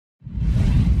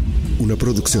una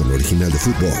producción original de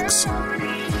Footbox.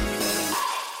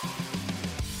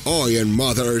 Hoy en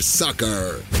Mother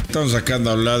Soccer. Estamos sacando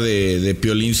a hablar de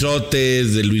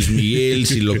Piolinzotes, de Luis Miguel,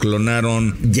 si lo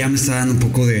clonaron. Ya me está dando un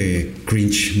poco de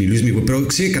cringe mi Luis Miguel,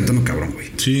 pero sigue cantando cabrón, güey.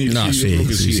 Sí, yo creo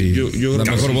que sí. Yo la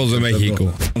mejor voz de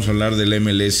México. Vamos a hablar del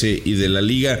MLS y de la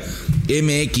Liga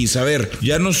MX. A ver,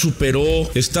 ya nos superó,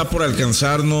 está por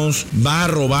alcanzarnos, va a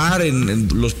robar en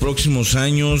los próximos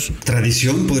años.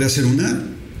 ¿Tradición podría ser una?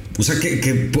 O sea,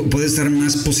 que puede estar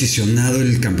más posicionado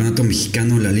el campeonato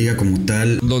mexicano, la liga como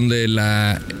tal. Donde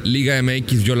la Liga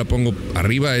MX yo la pongo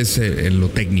arriba es en lo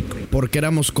técnico. Porque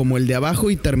éramos como el de abajo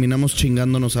y terminamos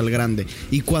chingándonos al grande.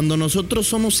 Y cuando nosotros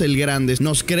somos el grande,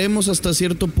 nos creemos hasta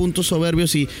cierto punto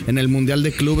soberbios y en el Mundial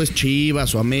de Clubes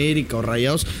Chivas o América o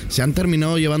Rayados se han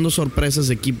terminado llevando sorpresas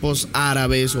de equipos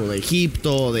árabes o de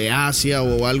Egipto o de Asia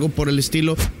o algo por el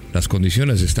estilo. Las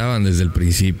condiciones estaban desde el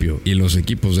principio y los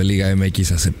equipos de Liga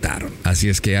MX aceptaron. Así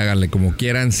es que háganle como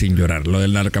quieran sin llorar. Lo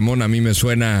del Narcamón a mí me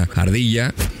suena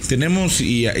ardilla. Tenemos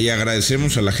y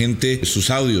agradecemos a la gente sus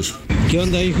audios. ¿Qué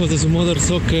onda, hijos de su Mother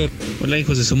Soccer? Hola,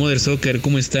 hijos de su Mother Soccer,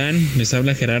 ¿cómo están? Les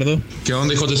habla Gerardo. ¿Qué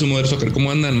onda, hijos de su Mother Soccer? ¿Cómo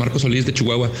andan? Marcos Solís de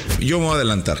Chihuahua. Yo me voy a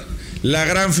adelantar. La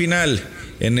gran final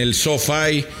en el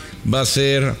SoFi va a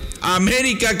ser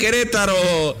América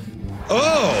Querétaro.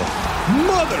 ¡Oh!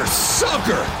 ¡Mother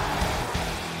Soccer!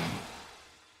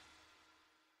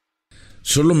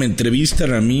 Solo me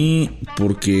entrevistan a mí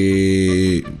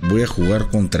porque voy a jugar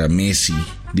contra Messi,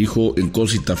 dijo en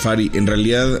Cosi Tafari. En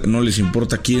realidad no les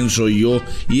importa quién soy yo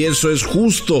y eso es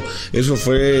justo. Eso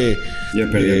fue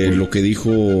lo que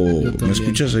dijo. ¿Me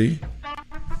escuchas ahí?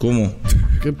 ¿Cómo?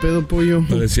 ¿Qué pedo, pollo?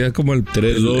 Parecía como el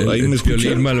 3-2. Ahí me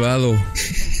Piolín malvado.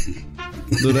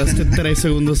 Duraste 3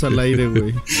 segundos al aire,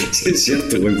 güey. Sí, es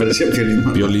cierto, güey. Parecía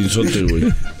Piolín. Piolinzote, güey.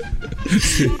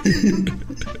 Sí.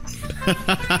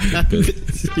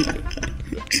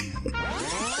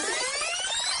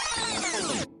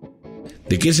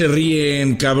 ¿De qué se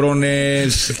ríen,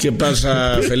 cabrones? ¿Qué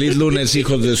pasa? Feliz lunes,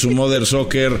 hijos de su Mother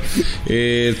Soccer.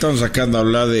 Estamos sacando a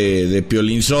hablar de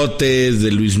Piolinzotes,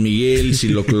 de Luis Miguel, si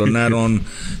lo clonaron,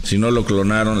 si no lo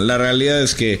clonaron. La realidad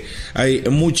es que hay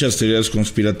muchas teorías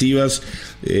conspirativas.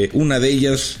 Una de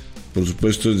ellas, por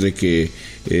supuesto, es de que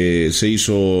se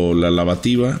hizo la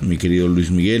lavativa, mi querido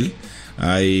Luis Miguel.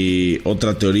 Hay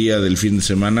otra teoría del fin de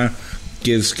semana,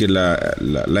 que es que la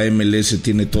MLS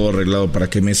tiene todo arreglado para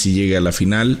que Messi llegue a la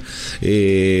final.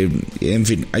 En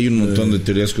fin, hay un montón de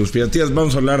teorías conspirativas.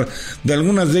 Vamos a hablar de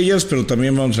algunas de ellas, pero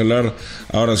también vamos a hablar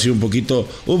ahora sí un poquito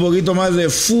más de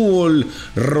fútbol.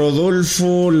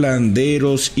 Rodolfo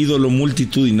Landeros, ídolo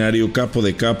multitudinario, capo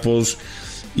de capos,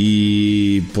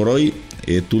 y por hoy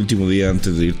tu último día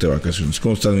antes de irte de vacaciones.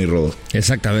 ¿Cómo estás, mi Rodo?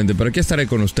 Exactamente, pero aquí estaré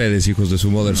con ustedes, hijos de su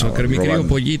Mother Soccer. Mi querido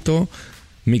Pollito,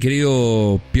 mi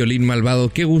querido Piolín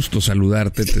malvado, qué gusto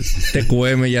saludarte.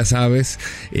 TQM, ya sabes.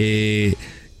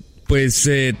 Pues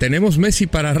tenemos Messi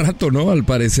para rato, ¿no? Al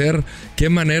parecer, qué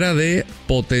manera de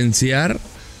potenciar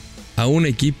a un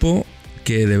equipo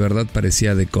que de verdad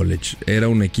parecía de college. Era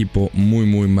un equipo muy,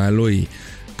 muy malo, y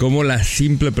cómo la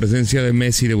simple presencia de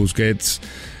Messi, de Busquets,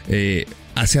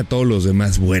 hace a todos los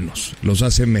demás buenos, los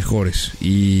hace mejores.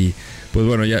 Y pues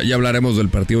bueno, ya hablaremos del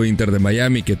partido Inter de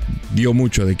Miami, que dio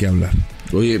mucho de qué hablar.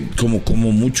 Oye,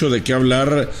 como mucho de qué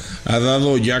hablar ha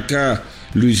dado Yaca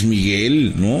Luis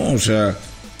Miguel, ¿no? O sea,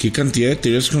 qué cantidad de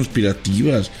teorías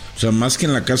conspirativas. O sea, más que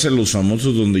en la casa de los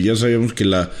famosos, donde ya sabíamos que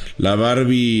la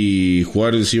Barbie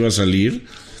Juárez iba a salir.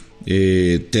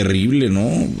 Terrible,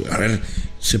 ¿no? A ver,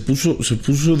 se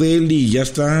puso de él y ya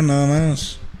está, nada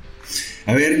más.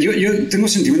 A ver, yo tengo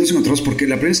sentimientos encontrados porque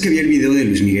la primera vez que vi el video de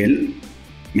Luis Miguel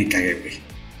me cagué, güey.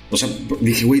 O sea,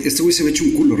 dije, güey, este güey se ve hecho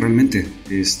un culo realmente.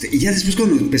 Y ya después,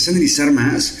 cuando empecé a analizar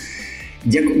más,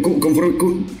 ya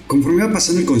conforme iba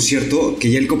pasando el concierto, que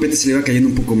ya el copete se le iba cayendo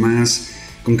un poco más,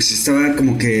 como que se estaba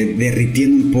como que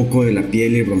derritiendo un poco de la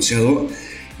piel y bronceado,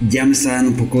 ya me estaba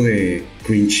dando un poco de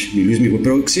cringe mi Luis Miguel,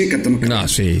 pero sigue cantando. No,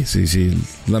 sí.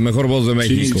 La mejor voz de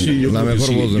México. Sí, la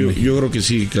mejor voz de México. Yo creo que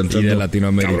sigue cantando. Y de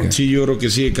Latinoamérica. Cabrón. Sí, yo creo que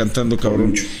sigue cantando,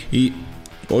 cabrón. Y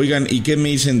oigan, ¿y qué me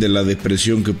dicen de la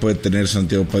depresión que puede tener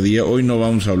Santiago Padilla? Hoy no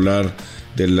vamos a hablar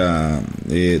de la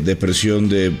depresión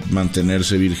de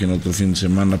mantenerse virgen otro fin de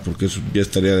semana, porque eso ya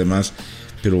estaría de más.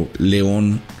 Pero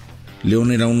León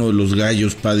era uno de los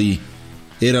gallos, Paddy.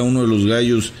 Era uno de los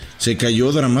gallos. Se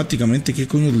cayó dramáticamente. ¿Qué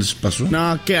coño les pasó?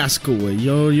 No, qué asco, güey.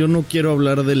 Yo no quiero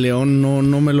hablar de León.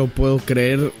 No me lo puedo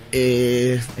creer.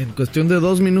 En cuestión de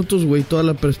 2 minutos, güey, toda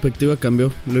la perspectiva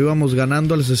cambió. Lo íbamos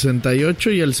ganando al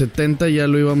 68 y al 70 ya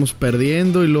lo íbamos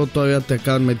perdiendo. Y luego todavía te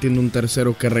acaban metiendo un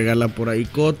tercero que regala por ahí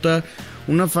Cota.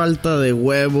 una falta de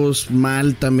huevos,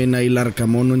 mal también ahí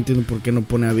Larcamón, no entiendo por qué no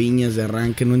pone a Viñas de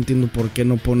arranque, no entiendo por qué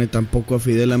no pone tampoco a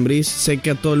Fidel Ambriz. Sé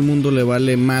que a todo el mundo le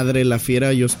vale madre la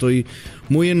Fiera, yo estoy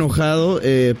muy enojado,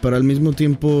 pero al mismo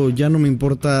tiempo ya no me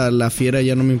importa la Fiera,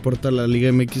 ya no me importa la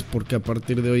Liga MX, porque a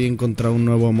partir de hoy he encontrado un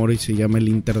nuevo amor y se llama el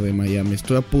Inter de Miami.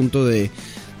 Estoy a punto de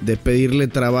pedirle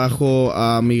trabajo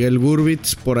a Miguel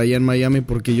Burbitz por allá en Miami,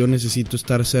 porque yo necesito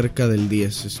estar cerca del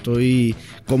 10. Estoy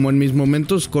como en mis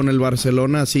momentos con el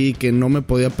Barcelona, así que no me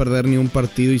podía perder ni un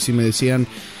partido, y si me decían,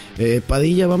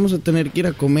 Padilla, vamos a tener que ir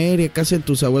a comer y a casa de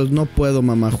tus abuelos, no puedo,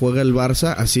 mamá, juega el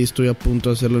Barça, así estoy a punto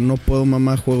de hacerlo, no puedo,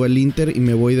 mamá, juego el Inter y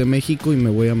me voy de México y me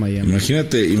voy a Miami.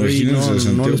 Imagínate a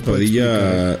Santiago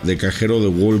Padilla de cajero de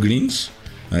Walgreens,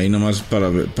 ahí nomás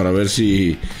para ver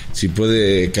si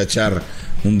puede cachar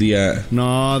un día.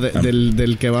 No,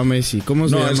 del que va Messi. ¿Cómo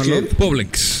se llama? Es que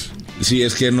Publix. Sí,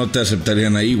 es que no te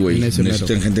aceptarían ahí, güey.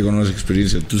 Necesitan gente con más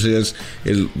experiencia. Tú serías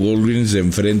el Walgreens de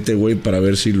enfrente, güey, para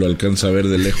ver si lo alcanza a ver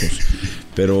de lejos.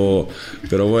 Pero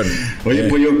bueno. Oye,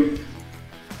 Pollo,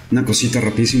 una cosita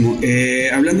rapidísimo.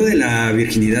 Hablando de la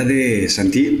virginidad de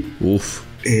Santi.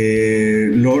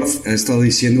 Lord ha estado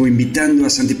diciendo, invitando a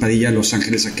Santi Padilla a Los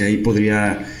Ángeles, a que ahí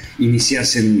podría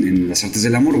iniciarse en las artes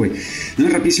del amor, güey. No,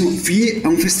 rapidísimo. Fui a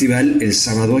un festival el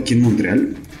sábado aquí en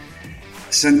Montreal.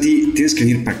 Santi, tienes que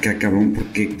venir para acá, cabrón,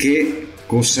 porque qué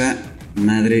cosa,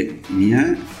 madre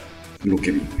mía, lo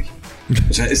que vi, güey.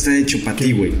 O sea, está hecho para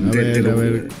ti, güey. A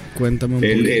ver, cuéntame un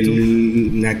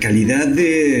poquito. La calidad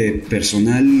de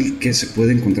personal que se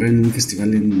puede encontrar en un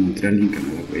festival en Montreal y en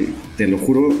Canadá, güey. Te lo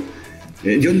juro.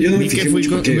 Yo no me fijé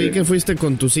mucho porque... Vi que fuiste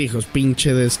con tus hijos,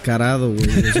 pinche descarado, güey.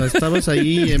 O sea, estabas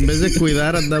ahí, en vez de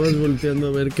cuidar, andabas volteando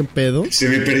a ver qué pedo. Se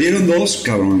me perdieron 2,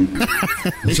 cabrón.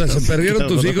 O sea, se perdieron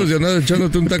tus hijos y andabas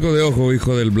echándote un taco de ojo,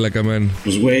 hijo del Blackaman.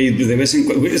 Pues, güey, de vez en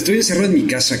cuando... Estoy encerrado en mi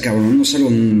casa, cabrón, no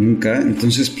salgo nunca.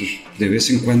 Entonces, pues, de vez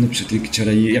en cuando pues, se tiene que echar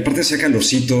ahí. Y aparte hacía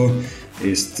calorcito,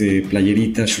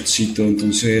 playerita, shortcito.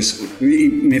 Entonces,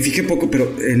 me fijé poco,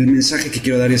 pero el mensaje que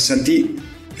quiero dar es, Santi,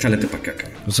 jálate para acá,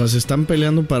 cabrón. O sea, se están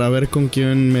peleando para ver con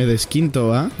quién me desquinto,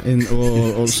 ¿va?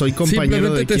 O soy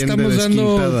compañero de quien de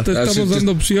desquintada. Te estamos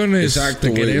dando opciones. Exacto,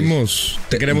 te queremos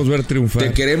ver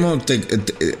triunfar.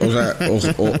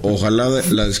 Ojalá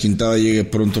la desquintada llegue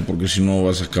pronto, porque si no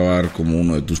vas a acabar como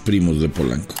uno de tus primos de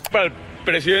Polanco. Para el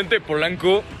presidente de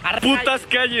Polanco, putas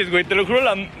calles, güey, te lo juro,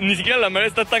 ni siquiera la marea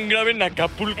está tan grave en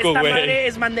Acapulco, güey. Esta madre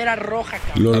es bandera roja,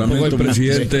 cabrón. Lo lamento el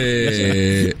presidente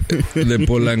de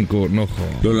Polanco, no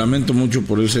joder. Lo lamento mucho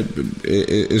por ese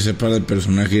par de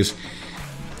personajes.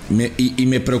 Y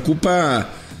me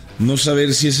preocupa no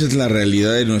saber si esa es la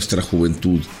realidad de nuestra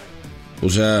juventud.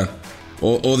 O sea,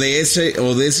 o de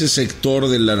ese sector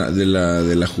de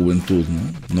la juventud,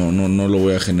 ¿no? No lo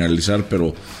voy a generalizar,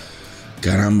 pero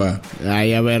caramba.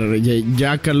 Ay, a ver,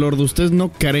 ya calor, ¿ustedes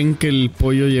no creen que el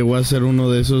Pollo llegó a ser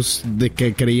uno de esos de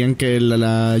que creían que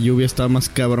la lluvia estaba más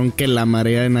cabrón que la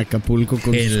marea en Acapulco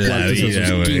con sus cuates a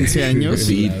sus 15 años?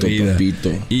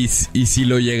 Papito. Y si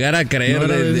lo llegara a creer, ¿no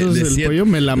era de esos el Pollo?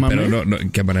 Me la mamé. Pero no,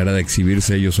 qué manera de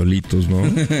exhibirse ellos solitos, ¿no?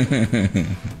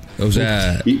 O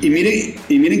sea... Y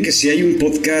miren que si hay un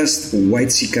podcast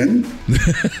Whitezican,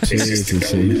 es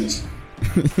cabrón.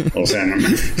 O sea, no.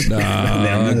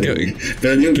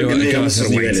 Pero yo creo que no va a ser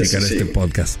Whitezican este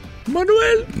podcast.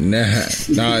 Manuel.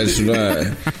 No, es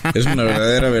una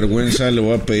verdadera vergüenza. Le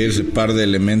voy a pedir ese par de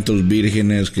elementos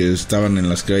vírgenes que estaban en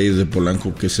las calles de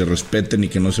Polanco que se respeten y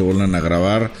que no se vuelvan a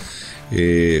grabar.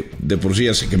 De por sí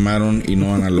ya se quemaron y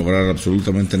no van a lograr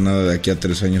absolutamente nada de aquí a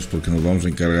 3 años, porque nos vamos a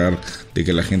encargar de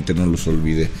que la gente no los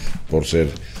olvide por ser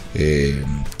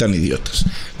tan idiotas.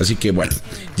 Así que bueno,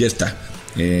 ya está.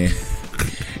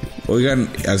 Oigan,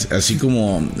 así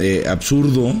como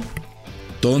absurdo,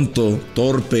 tonto,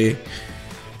 torpe,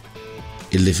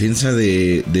 el defensa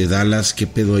de Dallas, ¿qué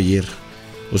pedo ayer?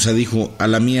 O sea, dijo, a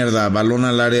la mierda, balón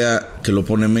al área que lo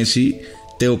pone Messi,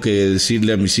 tengo que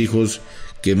decirle a mis hijos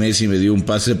que Messi me dio un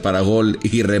pase para gol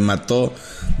y remató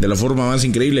de la forma más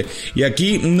increíble. Y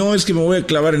aquí no es que me voy a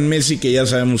clavar en Messi, que ya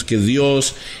sabemos que es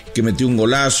Dios, que metió un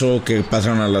golazo, que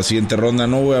pasaron a la siguiente ronda.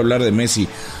 No voy a hablar de Messi.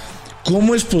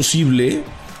 ¿Cómo es posible?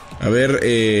 A ver,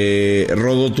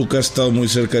 Rodo, tú que has estado muy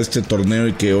cerca de este torneo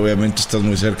y que obviamente estás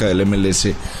muy cerca del MLS,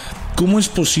 ¿cómo es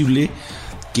posible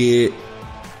que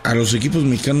a los equipos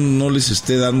mexicanos no les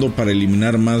esté dando para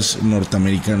eliminar más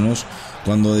norteamericanos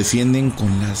cuando defienden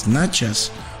con las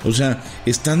nachas? O sea,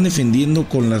 están defendiendo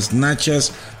con las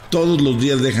nachas, todos los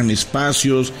días dejan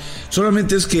espacios,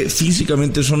 solamente es que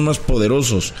físicamente son más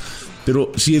poderosos,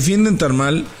 pero si defienden tan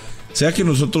mal, ¿será que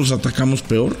nosotros atacamos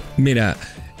peor? Mira,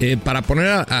 Para poner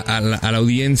a la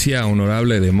audiencia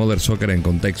honorable de Mother Soccer en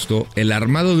contexto, el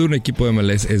armado de un equipo de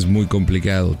MLS es muy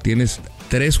complicado. Tienes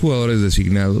 3 jugadores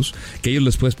designados que ellos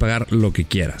les puedes pagar lo que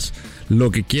quieras,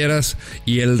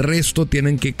 y el resto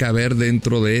tienen que caber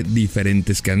dentro de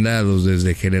diferentes candados,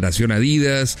 desde generación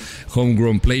Adidas,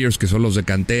 homegrown players, que son los de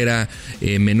cantera,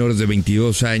 menores de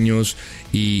 22 años,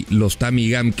 y los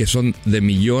Tamigam, que son de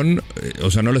millón, o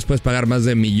sea, no les puedes pagar más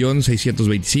de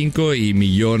 1,625,000 y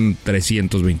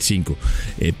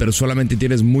 1,325,000, pero solamente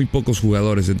tienes muy pocos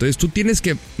jugadores. Entonces tú tienes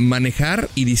que manejar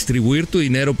y distribuir tu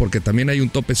dinero, porque también hay un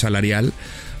tope salarial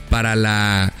para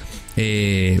la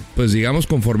pues digamos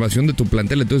conformación de tu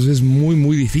plantel. Entonces es muy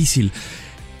muy difícil.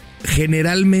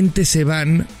 Generalmente se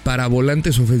van para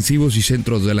volantes ofensivos y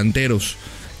centros delanteros,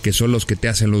 que son los que te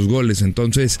hacen los goles.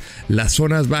 Entonces las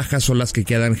zonas bajas son las que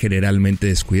quedan generalmente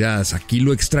descuidadas. Aquí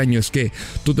lo extraño es que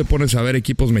tú te pones a ver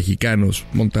equipos mexicanos,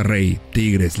 Monterrey,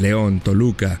 Tigres, León,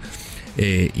 Toluca,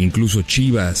 incluso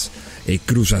Chivas,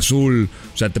 Cruz Azul,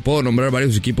 o sea, te puedo nombrar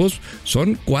varios equipos.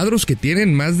 Son cuadros que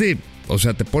tienen más de, o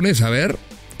sea, te pones a ver,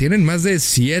 tienen más de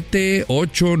 7,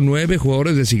 8, 9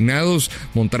 jugadores designados.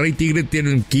 Monterrey, Tigre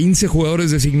tienen 15 jugadores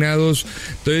designados.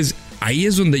 Entonces ahí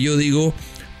es donde yo digo,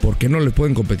 ¿por qué no le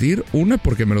pueden competir? Una,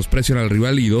 porque menosprecian al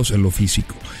rival, y dos, en lo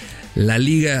físico. La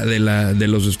liga de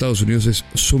los Estados Unidos es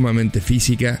sumamente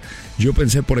física. Yo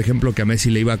pensé, por ejemplo, que a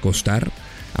Messi le iba a costar,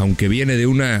 aunque viene de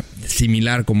una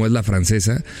similar como es la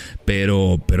francesa,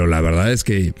 pero la verdad es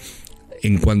que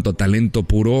en cuanto a talento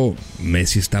puro,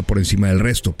 Messi está por encima del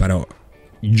resto. Pero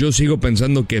yo sigo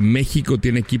pensando que México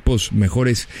tiene equipos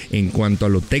mejores en cuanto a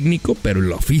lo técnico, pero en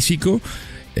lo físico,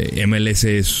 MLS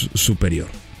es superior.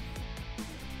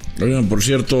 Oigan, por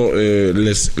cierto,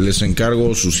 les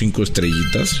encargo sus 5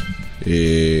 estrellitas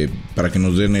para que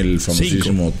nos den el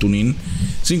famosísimo tune-in.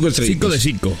 5 estrellitas. 5 de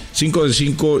 5. 5 de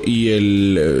 5 y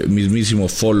el mismísimo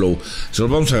follow. Se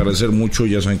los vamos a agradecer mucho.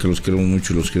 Ya saben que los queremos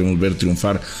mucho y los queremos ver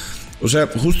triunfar. O sea,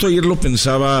 justo ayer lo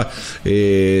pensaba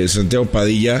Santiago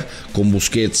Padilla con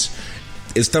Busquets.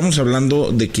 Estamos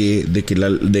hablando de que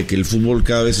el fútbol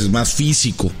cada vez es más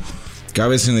físico. Cada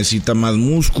vez se necesita más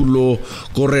músculo,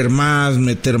 correr más,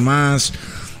 meter más.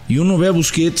 Y uno ve a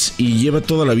Busquets y lleva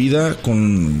toda la vida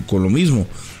con lo mismo.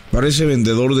 Parece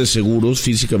vendedor de seguros,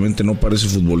 físicamente no parece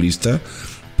futbolista,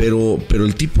 pero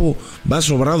el tipo va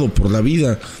sobrado por la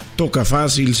vida. Toca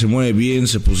fácil, se mueve bien,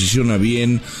 se posiciona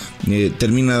bien,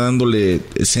 termina dándole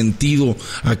sentido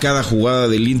a cada jugada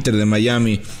del Inter de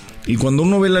Miami. Y cuando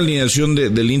uno ve la alineación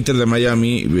del Inter de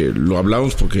Miami, lo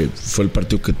hablamos porque fue el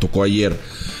partido que tocó ayer,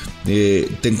 te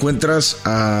encuentras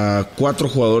a 4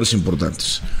 jugadores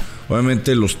importantes.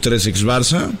 Obviamente los 3 ex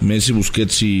Barça, Messi,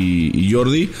 Busquets y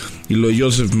Jordi, y lo de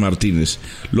Joseph Martínez.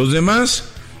 Los demás,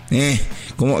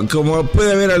 como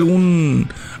puede haber algún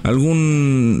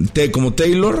como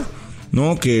Taylor,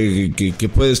 ¿no? Que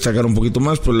puede destacar un poquito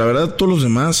más, pero la verdad todos los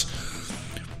demás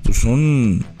pues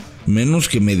son menos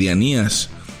que medianías.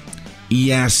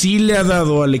 Y así le ha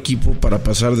dado al equipo para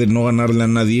pasar de no ganarle a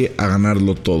nadie a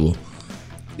ganarlo todo.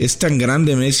 Es tan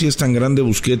grande Messi, es tan grande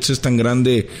Busquets, es tan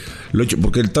grande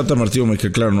porque el Tata Martino, me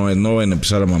queda claro, no van a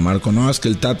empezar a mamar con, no, es que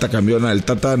el Tata cambió nada. El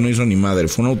Tata no hizo ni madre,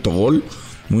 fue un autogol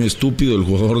muy estúpido el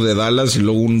jugador de Dallas y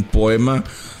luego un poema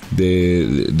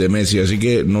de Messi, así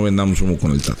que no vendamos humo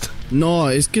con el Tata. No,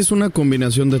 es que es una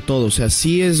combinación de todo, o sea,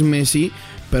 sí es Messi,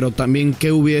 pero también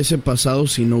qué hubiese pasado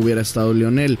si no hubiera estado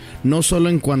Lionel. No solo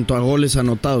en cuanto a goles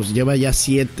anotados, lleva ya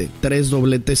 7, 3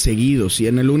 dobletes seguidos, y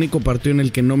en el único partido en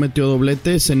el que no metió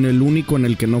doblete es en el único en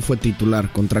el que no fue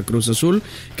titular, contra Cruz Azul,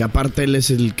 que aparte él es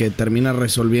el que termina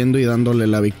resolviendo y dándole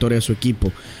la victoria a su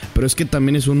equipo. Pero es que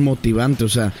también es un motivante, o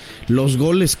sea, los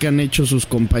goles que han hecho sus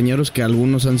compañeros, que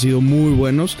algunos han sido muy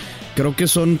buenos, creo que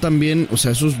son también, o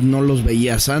sea, esos no los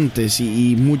veías antes,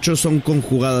 y muchos son con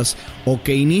jugadas o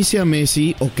que inicia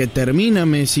Messi, o que termina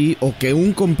Messi, o que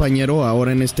un compañero,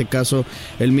 ahora en este caso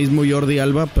el mismo Jordi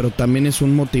Alba, pero también es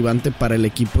un motivante para el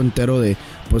equipo entero de,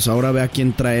 pues ahora ve a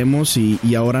quién traemos y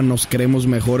ahora nos creemos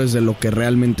mejores de lo que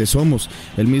realmente somos.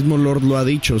 El mismo Lord lo ha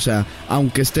dicho, o sea,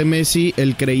 aunque esté Messi,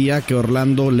 él creía que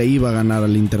Orlando le iba a ganar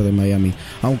al Inter de Miami.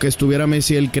 Aunque estuviera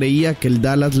Messi, él creía que el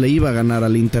Dallas le iba a ganar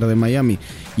al Inter de Miami.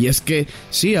 Y es que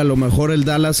sí, a lo mejor el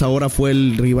Dallas ahora fue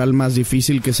el rival más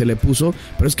difícil que se le puso,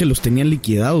 pero es que los tenían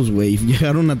liquidados, güey.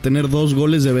 Llegaron a tener 2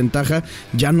 goles de ventaja,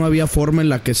 ya no había forma en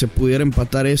la que se pudiera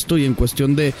empatar esto, y en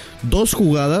cuestión de 2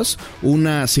 jugadas,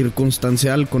 una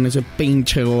circunstancial rival con ese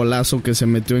pinche golazo que se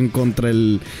metió en contra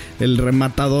el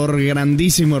rematador,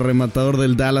 grandísimo rematador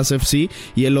del Dallas FC,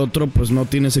 y el otro pues no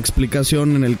tienes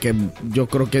explicación, en el que yo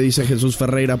creo que dice Jesús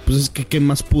Ferreira, pues es que ¿qué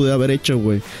más pude haber hecho,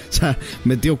 güey? O sea,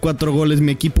 metió 4 goles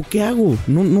mi equipo, ¿qué hago?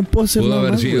 No puedo hacer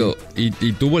nada más, güey. Pudo haber sido,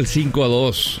 y tuvo el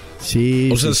 5-2. Sí.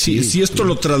 O sea, si esto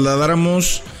lo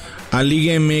trasladáramos a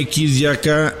Liga MX, ya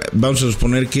acá vamos a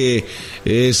suponer que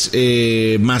es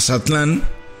Mazatlán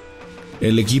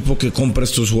el equipo que compra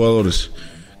estos jugadores,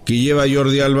 que lleva a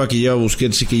Jordi Alba, que lleva a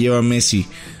Busquets y que lleva a Messi.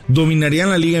 ¿Dominarían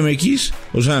la Liga MX?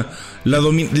 O sea, ¿la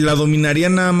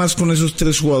dominarían nada más con esos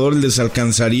 3 jugadores? ¿Les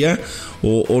alcanzaría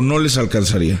o no les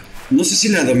alcanzaría? No sé si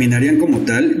la dominarían como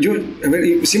tal.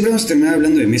 Siempre hemos terminado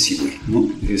hablando de Messi, güey,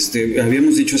 ¿no?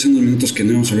 Habíamos dicho hace unos minutos que no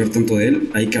íbamos a hablar tanto de él,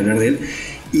 hay que hablar de él.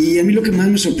 Y a mí lo que más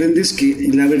me sorprende es que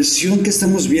la versión que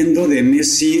estamos viendo de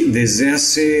Messi desde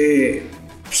hace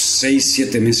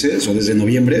 6-7 meses, o desde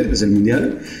noviembre, desde el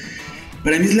Mundial,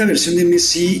 para mí es la versión de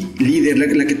Messi líder,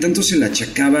 la que tanto se le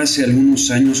achacaba hace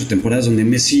algunos años o temporadas donde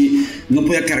Messi no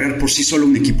podía cargar por sí solo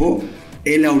un equipo.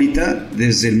 Él ahorita,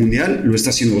 desde el Mundial, lo está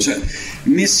haciendo. O sea,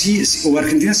 Messi, o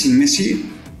Argentina sin Messi,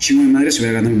 chingo de madre, se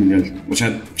hubiera ganado el Mundial. O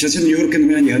sea, yo creo que no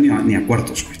hubieran llegado ni a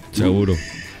cuartos, güey, ¿no? Seguro.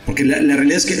 Porque la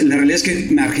realidad es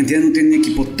que Argentina no tiene un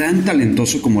equipo tan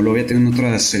talentoso como lo había tenido en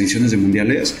otras ediciones de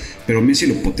mundiales, pero Messi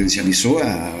lo potencializó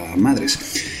a madres.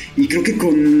 Y creo que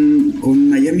con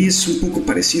Miami es un poco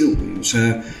parecido, güey. O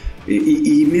sea,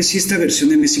 y Messi, esta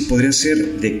versión de Messi podría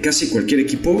ser de casi cualquier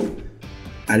equipo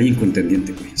alguien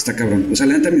contendiente, güey. Está cabrón. O sea,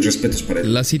 le dan mis respetos para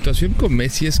él. La situación con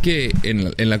Messi es que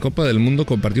en la Copa del Mundo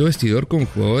compartió vestidor con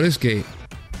jugadores que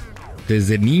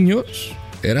desde niños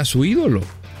era su ídolo.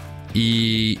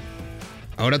 Y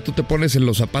ahora tú te pones en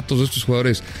los zapatos de estos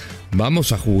jugadores.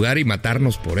 Vamos a jugar y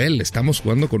matarnos por él. Estamos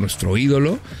jugando con nuestro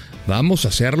ídolo. Vamos a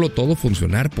hacerlo todo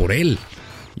funcionar por él.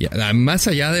 Y más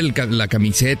allá de la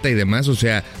camiseta y demás, o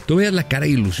sea, tú veas la cara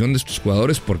de ilusión de estos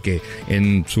jugadores, porque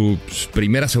en su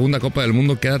segunda Copa del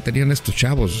Mundo, ¿qué edad tenían estos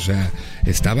chavos? O sea,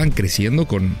 estaban creciendo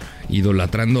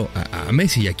idolatrando a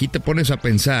Messi. Y aquí te pones a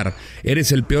pensar,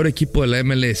 eres el peor equipo de la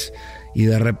MLS y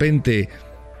de repente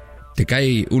te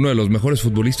cae uno de los mejores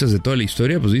futbolistas de toda la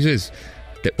historia, pues dices,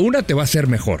 te va a hacer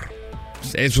mejor,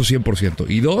 eso 100%,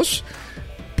 y 2,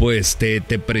 pues te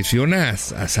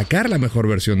presionas a sacar la mejor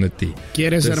versión de ti.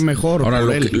 Quieres ser mejor. Ahora,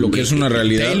 lo que es una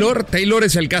realidad. Taylor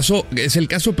es el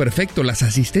caso perfecto. Las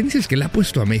asistencias que le ha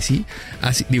puesto a Messi,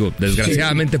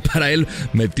 desgraciadamente para él,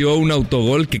 metió un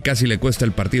autogol que casi le cuesta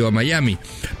el partido a Miami.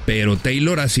 Pero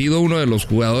Taylor ha sido uno de los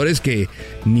jugadores que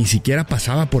ni siquiera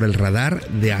pasaba por el radar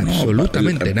de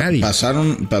absolutamente nadie.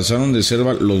 Pasaron de ser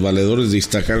los valedores de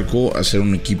Iztacalco a ser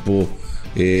un equipo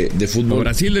de fútbol.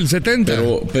 Brasil del 70.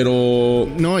 Pero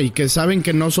no, y que saben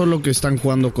que no solo que están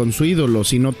jugando con su ídolo,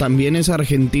 sino también es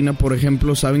Argentina, por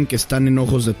ejemplo, saben que están en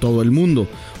ojos de todo el mundo.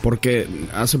 Porque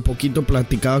hace poquito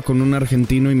platicaba con un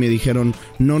argentino y me dijeron,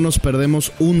 no nos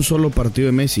perdemos un solo partido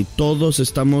de Messi. Todos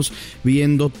estamos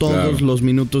viendo todos los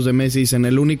minutos de Messi. Dicen,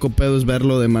 el único pedo es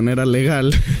verlo de manera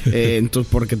legal. Entonces,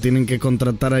 porque tienen que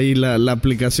contratar ahí la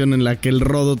aplicación en la que el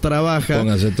Rodo trabaja.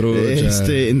 Póngase trucha.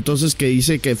 Entonces, que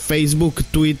dice que Facebook,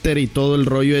 Twitter y todo el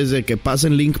rollo es de que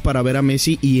pasen link para ver a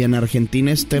Messi, y en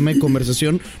Argentina es tema de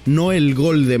conversación no el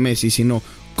gol de Messi, sino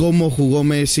cómo jugó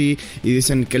Messi, y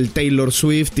dicen que el Taylor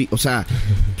Swift, o sea,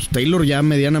 pues Taylor ya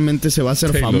medianamente se va a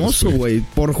hacer famoso, güey,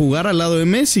 por jugar al lado de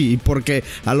Messi, y porque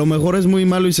a lo mejor es muy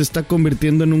malo y se está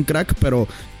convirtiendo en un crack, pero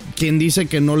 ¿quién dice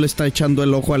que no le está echando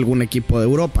el ojo a algún equipo de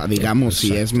Europa? Digamos,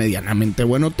 si es medianamente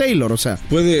bueno Taylor, o sea.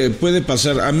 Puede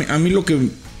pasar. A mí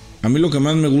lo que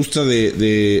más me gusta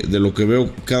de lo que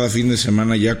veo cada fin de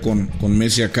semana ya con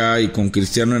Messi acá y con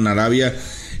Cristiano en Arabia,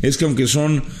 es que aunque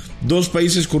son dos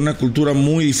países con una cultura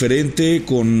muy diferente,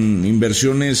 con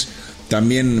inversiones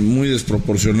también muy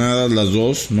desproporcionadas las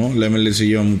dos, ¿no? La MLS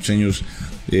lleva muchos años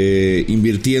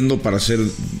invirtiendo para hacer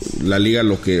la liga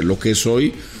lo que es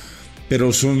hoy,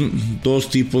 pero son dos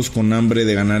tipos con hambre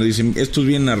de ganar. Dicen, estos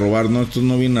vienen a robar, no, estos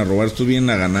no vienen a robar, estos vienen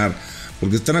a ganar,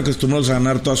 porque están acostumbrados a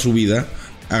ganar toda su vida,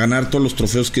 a ganar todos los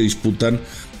trofeos que disputan,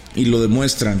 y lo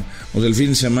demuestran. O sea, el fin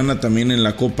de semana también en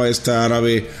la Copa esta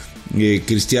árabe,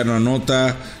 Cristiano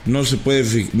anota. No se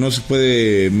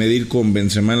puede medir con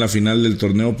Benzema en la final del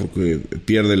torneo porque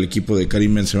pierde el equipo de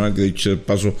Karim Benzema, que dicho de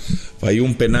paso falló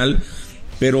un penal.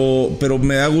 Pero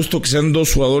me da gusto que sean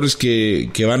dos jugadores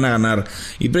que van a ganar.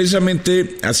 Y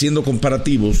precisamente haciendo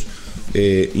comparativos,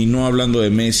 y no hablando de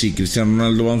Messi y Cristiano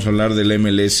Ronaldo, vamos a hablar de la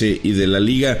MLS y de la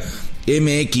Liga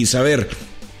MX. A ver,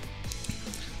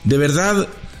 de verdad,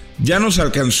 ya nos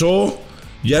alcanzó,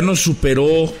 ya nos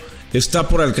superó, está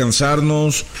por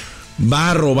alcanzarnos,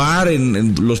 va a robar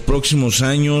en los próximos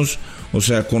años, O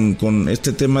sea, con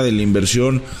este tema de la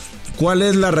inversión, ¿cuál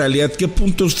es la realidad? ¿Qué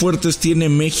puntos fuertes tiene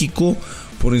México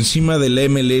por encima de la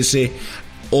MLS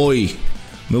hoy?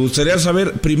 Me gustaría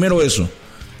saber primero eso.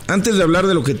 Antes de hablar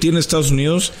de lo que tiene Estados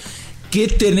Unidos, ¿qué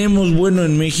tenemos bueno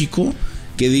en México?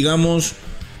 Que digamos,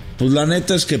 pues la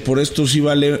neta es que por esto sí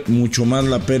vale mucho más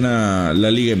la pena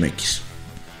la Liga MX.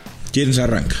 ¿Quién se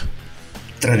arranca?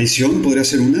 ¿Tradición podría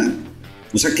ser una?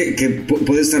 O sea, que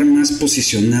puede estar más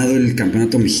posicionado el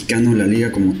campeonato mexicano, la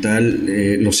liga como tal.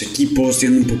 Los equipos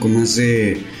tienen un poco más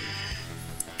de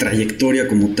trayectoria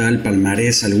como tal,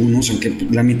 palmarés algunos, aunque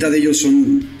la mitad de ellos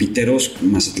son piteros,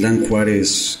 Mazatlán,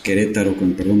 Juárez, Querétaro,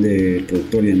 con perdón de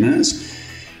productor y demás.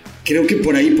 Creo que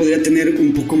por ahí podría tener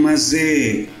un poco más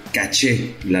de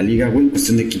caché la liga, güey, en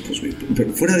cuestión de equipos, güey.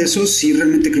 Pero fuera de eso, sí,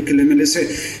 realmente creo que el MLS,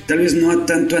 tal vez no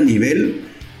tanto a nivel,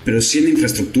 pero sí en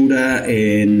infraestructura,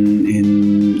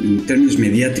 en términos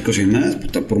mediáticos y demás,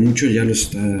 puta, por mucho ya lo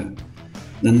está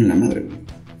dando en la madre, güey.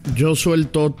 Yo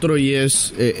suelto otro y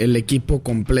es el equipo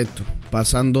completo,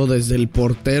 pasando desde el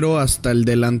portero hasta el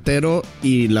delantero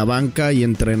y la banca y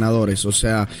entrenadores. O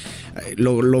sea,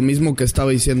 lo mismo que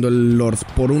estaba diciendo el Lord,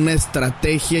 por una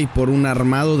estrategia y por un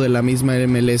armado de la misma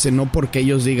MLS, no porque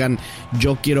ellos digan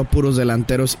yo quiero puros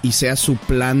delanteros y sea su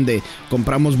plan de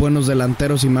compramos buenos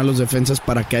delanteros y malos defensas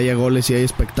para que haya goles y haya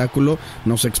espectáculo.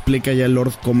 Nos explica ya el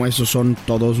Lord cómo esos son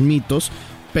todos mitos,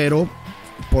 pero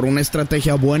por una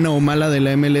estrategia buena o mala de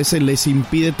la MLS les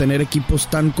impide tener equipos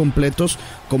tan completos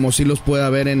como sí los puede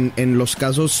haber en los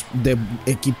casos de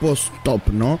equipos top,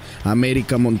 ¿no?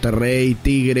 América, Monterrey,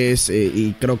 Tigres,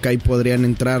 y creo que ahí podrían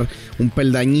entrar un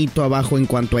peldañito abajo en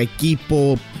cuanto a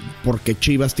equipo, porque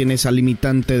Chivas tiene esa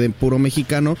limitante de puro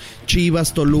mexicano.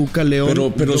 Chivas, Toluca,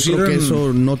 León, pero yo sí creo que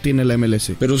eso no tiene la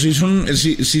MLS. Pero si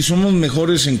somos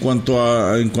mejores en cuanto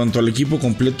al equipo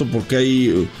completo, porque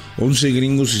hay 11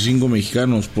 gringos y 5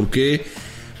 mexicanos. ¿Por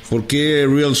qué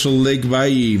Real Salt Lake va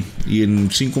y en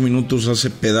 5 minutos hace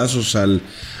pedazos al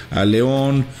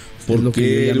León? ¿Por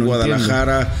qué el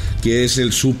Guadalajara, que es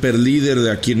el super líder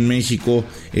de aquí en México,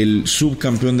 el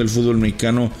subcampeón del fútbol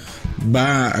mexicano,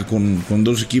 va con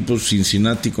dos equipos,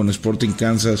 Cincinnati con Sporting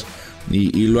Kansas,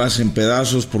 y lo hace en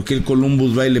pedazos? ¿Por qué el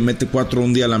Columbus va y le mete 4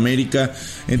 un día al América?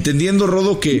 Entendiendo,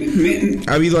 Rodo, que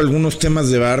ha habido algunos temas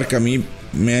de VAR que a mí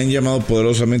me han llamado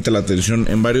poderosamente la atención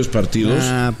en varios partidos.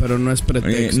 Pero no es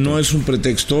pretexto. No es un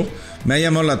pretexto. Me ha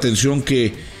llamado la atención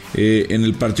que en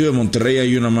el partido de Monterrey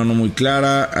hay una mano muy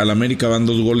clara. Al América van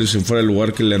 2 goles en fuera de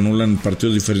lugar que le anulan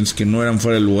partidos diferentes que no eran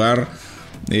fuera de lugar.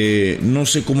 No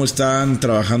sé cómo están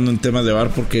trabajando en temas de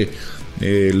VAR, porque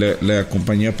la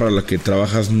compañía para la que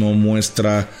trabajas no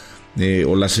muestra,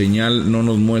 o la señal no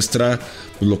nos muestra,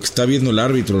 pues, lo que está viendo el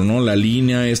árbitro, ¿no? La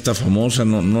línea esta famosa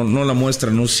no la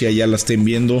muestra, no sé si allá la estén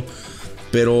viendo,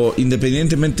 pero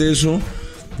independientemente de eso,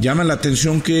 llama la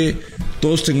atención que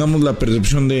todos tengamos la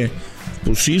percepción de,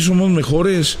 pues sí, somos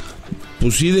mejores,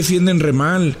 pues sí defienden re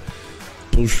mal,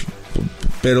 pues,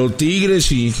 pero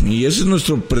Tigres y ese es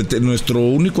nuestro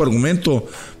único argumento,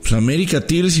 pues América,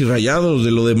 Tigres y Rayados.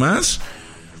 De lo demás,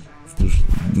 pues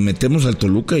metemos al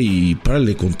Toluca y párale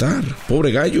de contar,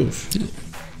 pobre gallos.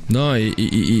 No,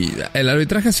 y el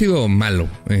arbitraje ha sido malo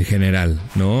en general,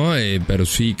 ¿no? Pero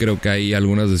sí creo que hay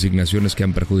algunas designaciones que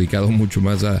han perjudicado mucho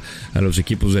más a los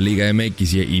equipos de Liga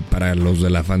MX y para los de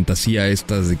la fantasía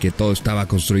estas de que todo estaba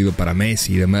construido para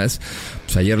Messi y demás.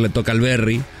 Pues ayer le toca al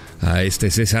Berry, a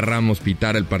César Ramos,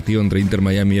 pitar el partido entre Inter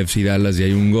Miami y FC Dallas, y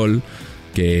hay un gol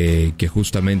que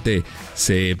justamente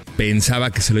se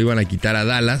pensaba que se lo iban a quitar a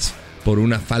Dallas por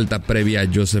una falta previa a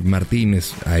Joseph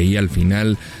Martínez. Ahí al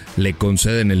final le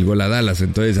conceden el gol a Dallas.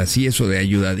 Entonces, así eso de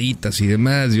ayudaditas y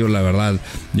demás, yo la verdad,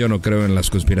 yo no creo en las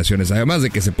conspiraciones. Además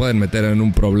de que se pueden meter en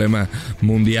un problema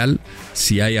mundial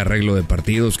si hay arreglo de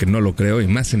partidos, que no lo creo, y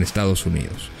más en Estados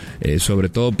Unidos. Sobre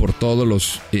todo por todos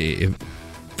los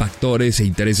factores e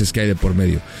intereses que hay de por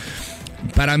medio.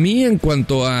 Para mí, en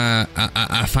cuanto a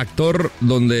factor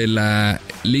donde la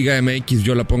Liga MX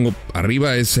yo la pongo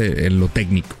arriba, es en lo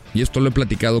técnico. Y esto lo he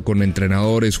platicado con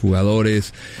entrenadores,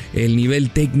 jugadores, el nivel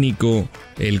técnico,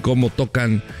 el cómo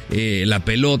tocan la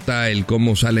pelota, el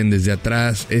cómo salen desde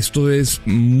atrás. Esto es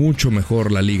mucho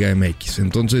mejor la Liga MX.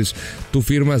 Entonces, tú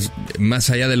firmas más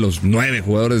allá de los 9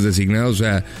 jugadores designados, o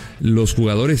sea, los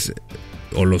jugadores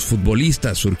o los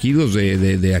futbolistas surgidos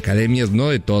de academias, no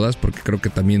de todas, porque creo que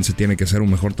también se tiene que hacer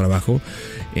un mejor trabajo.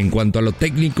 En cuanto a lo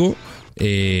técnico,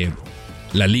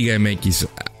 la Liga MX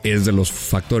es de los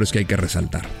factores que hay que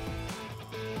resaltar.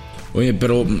 Oye,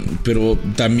 pero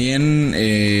también,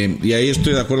 y ahí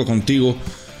estoy de acuerdo contigo,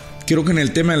 creo que en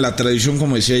el tema de la tradición,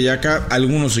 como decía Yaka,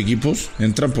 algunos equipos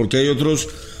entran, porque hay otros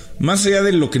más allá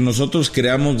de lo que nosotros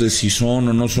creamos de si son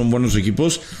o no son buenos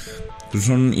equipos, pues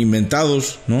son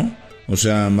inventados, ¿no? O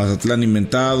sea, Mazatlán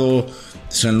inventado,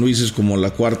 San Luis es como la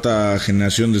cuarta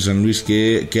generación de San Luis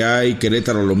que hay,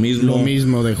 Querétaro lo mismo. Lo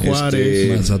mismo de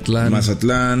Juárez,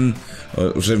 Mazatlán,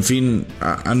 o sea, en fin,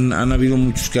 han habido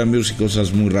muchos cambios y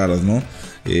cosas muy raras, ¿no?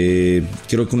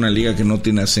 Creo que una liga que no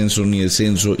tiene ascenso ni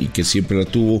descenso y que siempre la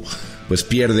tuvo, pues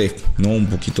pierde, ¿no? Un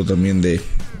poquito también de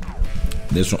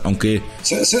eso, aunque...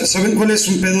 ¿Saben cuál es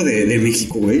un pedo de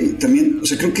México, güey? También, o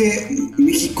sea, creo que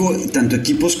México, tanto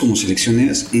equipos como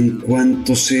selecciones, en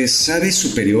cuanto se sabe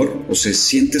superior o se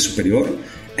siente superior,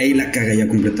 ahí la caga ya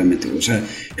completamente, güey. O sea,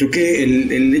 creo que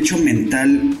el hecho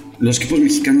mental, los equipos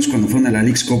mexicanos cuando fueron a la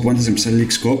Leagues Cup o antes de empezar la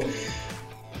Leagues Cup,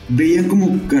 veían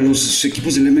como a los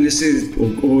equipos del MLS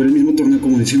o el mismo torneo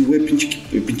como decían, güey,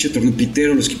 pinche torneo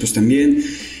pitero, los equipos también.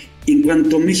 En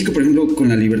cuanto a México, por ejemplo, con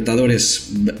la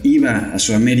Libertadores, iba a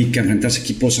Sudamérica a enfrentarse a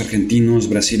equipos argentinos,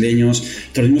 brasileños,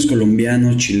 torneos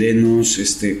colombianos, chilenos,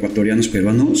 ecuatorianos,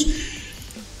 peruanos.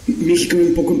 México ve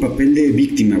un poco en papel de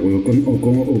víctima, güey,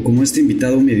 o como este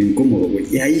invitado medio incómodo, güey.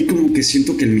 Y ahí como que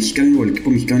siento que el mexicano o el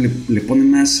equipo mexicano le pone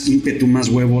más ímpetu, más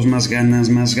huevos, más ganas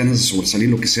de sobresalir,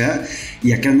 lo que sea.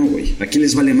 Y acá no, güey. Aquí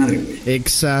les vale madre, güey.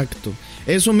 Exacto.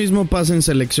 Eso mismo pasa en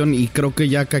selección y creo que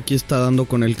Jack aquí está dando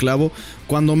con el clavo.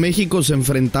 Cuando México se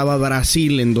enfrentaba a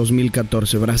Brasil en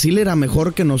 2014, Brasil era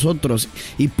mejor que nosotros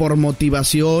y por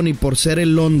motivación y por ser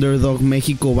el underdog,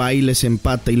 México va y les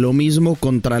empata. Y lo mismo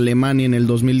contra Alemania en el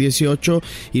 2018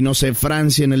 y no sé,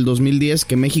 Francia en el 2010,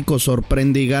 que México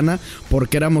sorprende y gana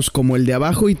porque éramos como el de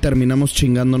abajo y terminamos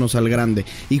chingándonos al grande.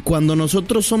 Y cuando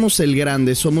nosotros somos el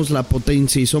grande, somos la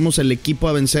potencia y somos el equipo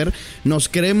a vencer, nos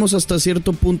creemos hasta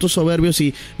cierto punto soberbios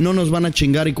y no nos van a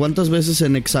chingar. Y cuántas veces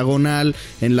en hexagonal,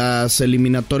 en las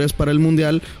eliminatorias para el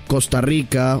mundial, Costa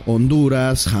Rica,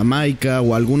 Honduras, Jamaica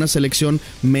o alguna selección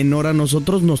menor a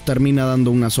nosotros nos termina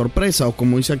dando una sorpresa, o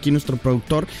como dice aquí nuestro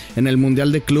productor, en el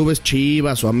mundial de clubes,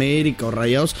 Chivas o América o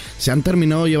Rayados se han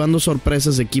terminado llevando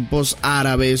sorpresas de equipos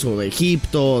árabes o de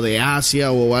Egipto o de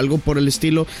Asia o algo por el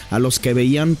estilo, a los que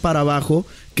veían para abajo.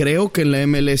 Creo que en la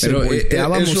MLS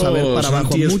volteábamos a ver para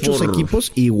abajo a muchos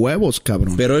equipos y huevos,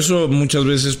 cabrón. Pero eso muchas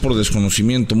veces por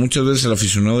desconocimiento. Muchas veces el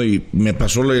aficionado, y me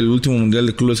pasó el último mundial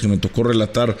de clubes que me tocó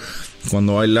relatar,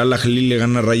 cuando el Al Ahly le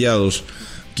gana a Rayados,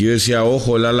 que yo decía,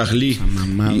 ojo, el Al Ahly,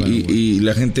 y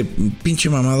la gente, pinche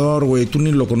mamador, güey, tú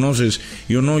ni lo conoces.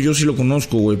 Y yo no, yo sí lo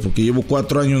conozco, güey, porque llevo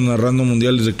 4 años narrando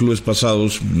mundiales de clubes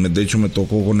pasados. De hecho me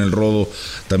tocó con el Rodo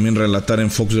también relatar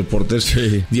en Fox Deportes,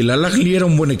 sí. Y el Al Ahly era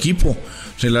un buen equipo.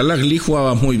 O sea, el Al Ahly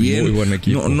jugaba muy bien. Muy buen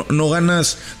equipo. No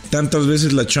ganas tantas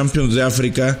veces la Champions de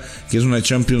África, que es una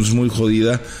Champions muy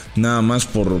jodida, nada más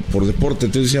por deporte.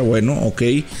 Entonces decía, bueno, ok,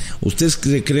 ustedes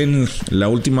que creen la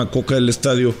última coca del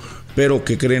estadio, pero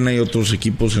que creen hay otros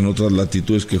equipos en otras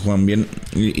latitudes que juegan bien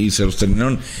y se los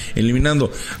terminaron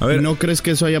eliminando. A ver, ¿no crees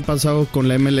que eso haya pasado con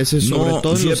la MLS, sobre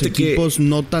todo en los equipos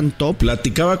no tan top?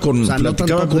 Platicaba con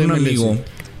un amigo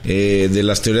de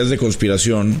las teorías de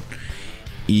conspiración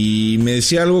y me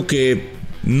decía algo que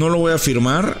no lo voy a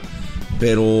afirmar,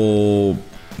 pero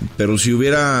si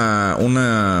hubiera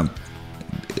una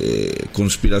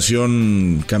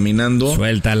conspiración caminando,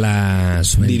 suéltala,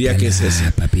 diría que es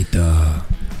esa, papito.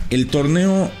 El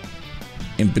torneo,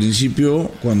 en principio,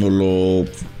 cuando lo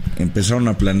empezaron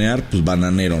a planear, pues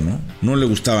bananero, ¿no? No le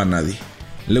gustaba a nadie.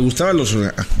 Le gustaba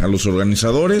a los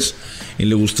organizadores y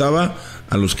le gustaba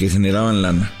a los que generaban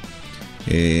lana.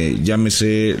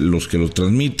 Llámese los que lo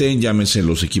transmiten, llámese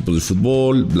los equipos de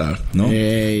fútbol, bla, ¿no?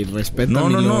 Respeta.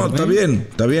 No, está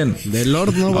bien. De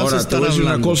Lord no vas a estar ahora te voy a decir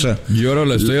una cosa. Yo no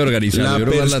lo estoy organizando.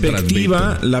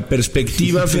 La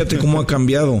perspectiva, fíjate cómo ha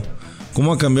cambiado.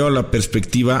 ¿Cómo ha cambiado la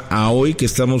perspectiva a hoy que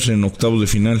estamos en octavos de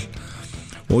final?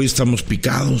 Hoy estamos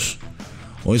picados,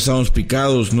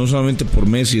 no solamente por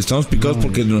Messi, estamos picados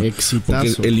porque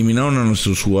eliminaron a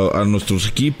nuestros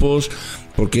equipos,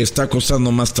 porque está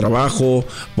costando más trabajo,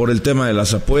 por el tema de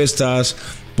las apuestas,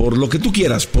 por lo que tú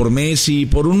quieras, por Messi,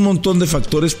 por un montón de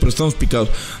factores, pero estamos picados.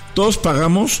 Todos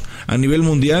pagamos a nivel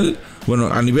mundial, bueno,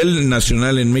 a nivel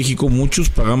nacional en México, muchos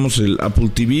pagamos el Apple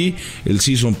TV, el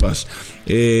Season Pass.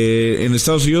 En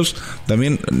Estados Unidos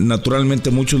también,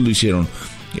 naturalmente, muchos lo hicieron.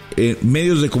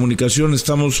 Medios de comunicación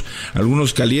estamos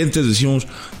algunos calientes, decimos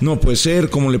no puede ser,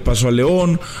 ¿cómo le pasó a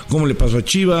León? ¿Cómo le pasó a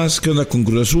Chivas? ¿Qué onda con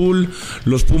Cruz Azul?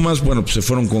 Los Pumas, bueno, pues se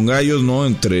fueron con gallos, ¿no?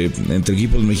 Entre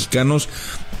equipos mexicanos,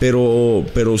 pero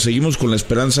seguimos con la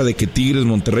esperanza de que Tigres,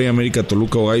 Monterrey, América,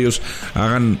 Toluca o Gallos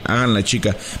hagan la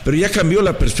chica. Pero ya cambió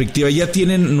la perspectiva, ya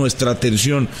tienen nuestra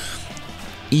atención.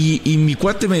 Y mi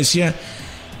cuate me decía,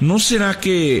 ¿no será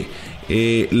que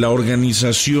la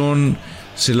organización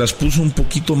se las puso un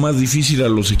poquito más difícil a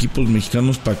los equipos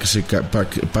mexicanos para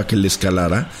que les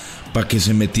calara, para que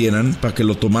se metieran, para que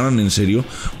lo tomaran en serio,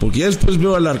 porque ya después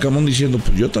veo al Arcamón diciendo,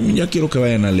 pues yo también ya quiero que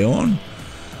vayan a León,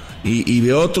 y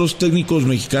veo a otros técnicos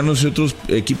mexicanos y otros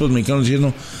equipos mexicanos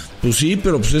diciendo, pues sí,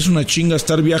 pero pues es una chinga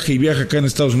estar viaje y viaje acá en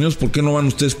Estados Unidos, ¿por qué no van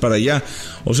ustedes para allá?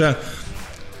 O sea,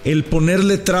 el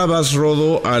ponerle trabas,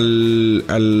 Rodo, a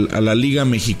la Liga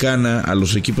Mexicana, a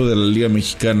los equipos de la Liga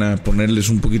Mexicana, ponerles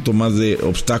un poquito más de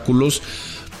obstáculos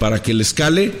para que les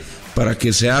cale, para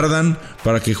que se ardan,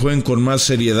 para que jueguen con más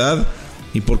seriedad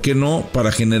y, ¿por qué no?,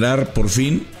 para generar por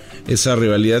fin esa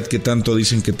rivalidad que tanto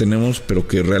dicen que tenemos, pero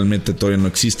que realmente todavía no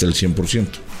existe al 100%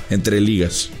 entre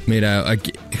ligas. Mira,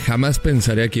 aquí jamás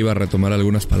pensaría que iba a retomar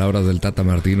algunas palabras del Tata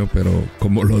Martino, pero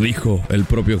como lo dijo el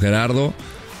propio Gerardo,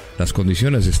 las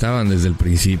condiciones estaban desde el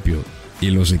principio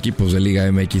y los equipos de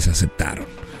Liga MX aceptaron.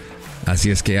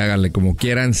 Así es que háganle como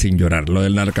quieran sin llorar. Lo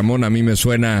del Arcamón a mí me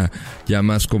suena ya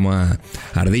más como a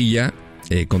ardilla,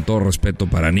 con todo respeto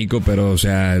para Nico, pero o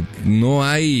sea, no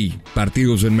hay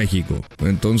partidos en México.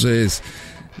 Entonces,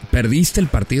 perdiste el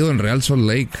partido en Real Salt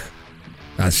Lake.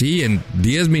 Así, en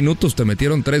 10 minutos te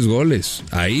metieron 3 goles.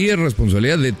 Ahí es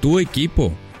responsabilidad de tu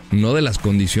equipo, no de las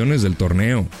condiciones del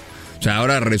torneo. O sea,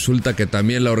 ahora resulta que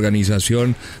también la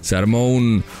organización se armó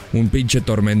un pinche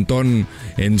tormentón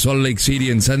en Salt Lake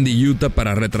City, en Sandy, Utah,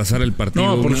 para retrasar el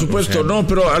partido. No, por supuesto, o sea, no,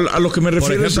 pero a lo que me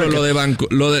refiero es... Por ejemplo,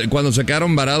 lo de cuando se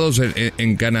quedaron varados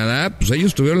en Canadá, pues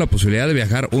ellos tuvieron la posibilidad de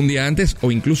viajar un día antes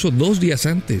o incluso 2 días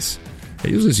antes.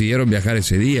 Ellos decidieron viajar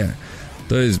ese día.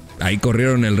 Entonces, ahí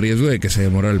corrieron el riesgo de que se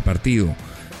demorara el partido,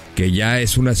 que ya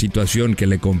es una situación que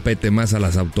le compete más a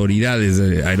las autoridades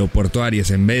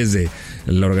aeroportuarias en vez de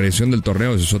la organización del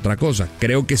torneo. Eso es otra cosa.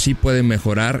 Creo que sí puede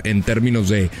mejorar en términos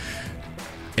de,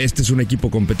 este es un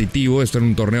equipo competitivo, esto en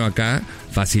un torneo acá,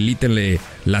 facilítenle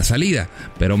la salida.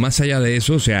 Pero más allá de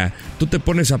eso, o sea, tú te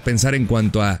pones a pensar en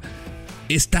cuanto a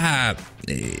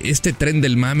este tren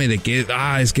del mame de que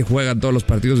es que juegan todos los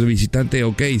partidos de visitante.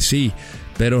 Ok, sí,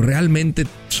 pero realmente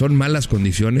son malas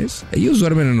condiciones. Ellos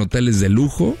duermen en hoteles de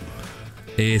lujo,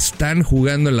 están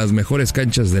jugando en las mejores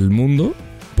canchas del mundo,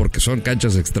 porque son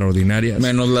canchas extraordinarias.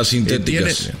 Menos las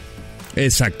sintéticas.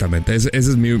 Exactamente, ese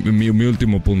es mi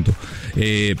último punto.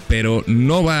 Pero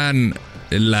no van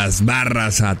las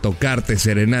barras a tocarte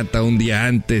serenata un día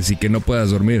antes y que no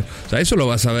puedas dormir. O sea, eso lo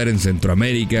vas a ver en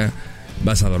Centroamérica,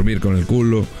 vas a dormir con el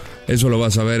culo. Eso lo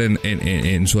vas a ver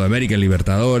en Sudamérica, en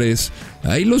Libertadores.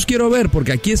 Ahí los quiero ver,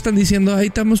 porque aquí están diciendo, ahí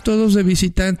estamos todos de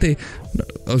visitante.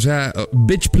 O sea,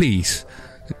 bitch, please.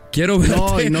 Quiero verte.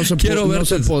 No, y no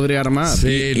se podría armar.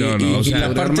 Sí, no. O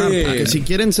sea, porque si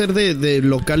quieren ser de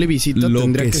local y visita,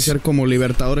 tendría que ser como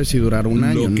Libertadores y durar un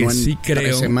año, lo que no sí en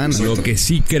 3 semanas. Lo que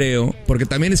sí creo, porque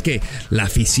también es que la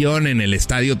afición en el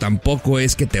estadio tampoco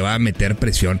es que te va a meter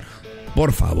presión.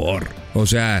 Por favor. O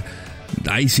sea,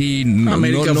 ahí sí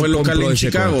América fue local en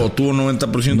Chicago, tuvo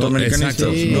 90% americanistas.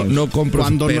 Sí, no compro.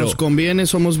 Cuando nos conviene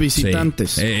somos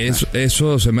visitantes.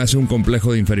 Eso se me hace un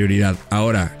complejo de inferioridad.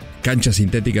 Ahora, canchas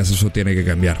sintéticas, eso tiene que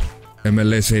cambiar.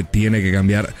 MLS tiene que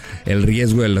cambiar el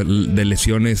riesgo de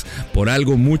lesiones. Por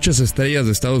algo, muchas estrellas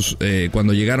de Estados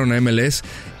cuando llegaron a MLS,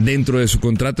 dentro de su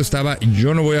contrato estaba,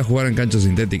 yo no voy a jugar en cancha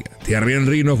sintética. Thierry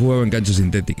Henry no jugaba en cancha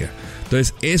sintética.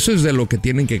 Entonces, eso es de lo que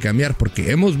tienen que cambiar,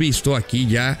 porque hemos visto aquí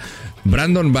ya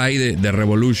Brandon Bay de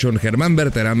Revolution, Germán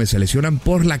Berterame se lesionan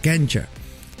por la cancha.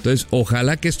 Entonces,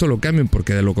 ojalá que esto lo cambien,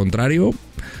 porque de lo contrario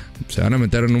se van a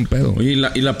meter en un pedo. Oye,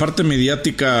 y la parte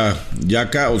mediática ya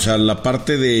acá, o sea, la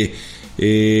parte de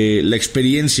la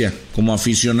experiencia como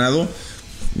aficionado,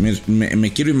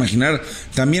 me quiero imaginar,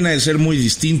 también ha de ser muy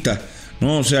distinta,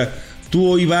 ¿no? O sea, tú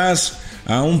hoy vas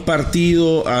a un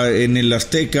partido en el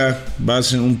Azteca,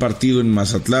 vas en un partido en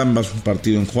Mazatlán, vas a un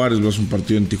partido en Juárez, vas a un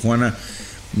partido en Tijuana,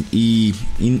 y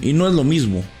no es lo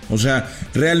mismo. O sea,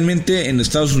 realmente en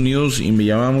Estados Unidos, y me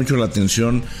llamaba mucho la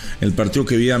atención el partido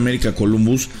que vi de América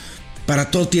Columbus, para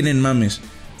todo tienen mames.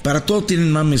 Para todo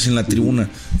tienen mames en la tribuna.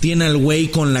 Tiene al güey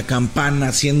con la campana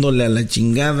haciéndole a la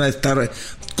chingada, está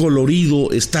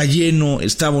colorido, está lleno,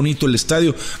 está bonito el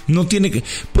estadio. No tiene que...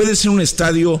 Puede ser un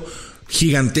estadio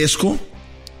gigantesco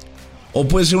o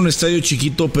puede ser un estadio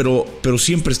chiquito, pero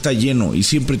siempre está lleno y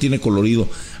siempre tiene colorido.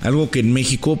 Algo que en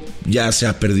México ya se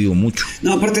ha perdido mucho.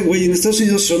 No, aparte, güey, en Estados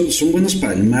Unidos son buenos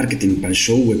para el marketing, para el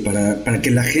show, güey, para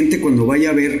que la gente cuando vaya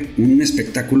a ver un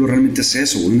espectáculo realmente sea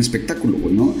eso, güey, un espectáculo,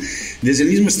 güey, ¿no? Desde el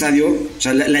mismo estadio, o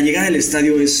sea, la llegada del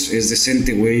estadio es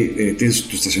decente, güey, tienes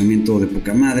tu estacionamiento de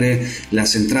poca madre,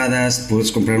 las entradas,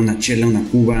 puedes comprar una chela, una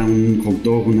cuba, un hot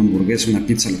dog, una hamburguesa, una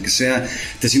pizza, lo que sea,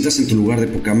 te sientas en tu lugar de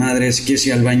poca madre, si quieres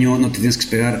ir al baño no te tienes que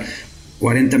esperar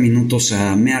 40 minutos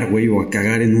a mear, güey, o a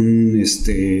cagar en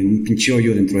un pinche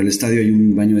hoyo dentro del estadio, hay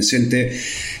un baño decente.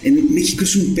 En México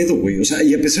es un pedo, güey. O sea,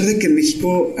 y a pesar de que en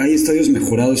México hay estadios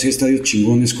mejorados, hay estadios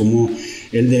chingones como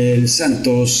el del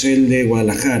Santos, el de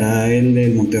Guadalajara, el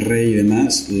del Monterrey y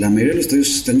demás, la mayoría de los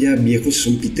estadios están ya viejos y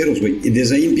son piteros, güey. Y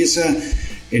desde ahí empieza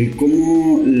el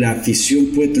cómo la afición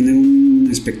puede tener un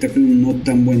espectáculo no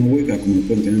tan bueno, güey, como lo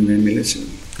pueden tener en la MLS,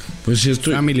 güey. Pues sí,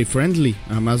 estoy family friendly,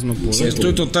 además no puedo. Sí,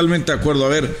 estoy totalmente de acuerdo. A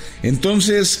ver,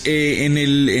 entonces en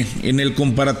el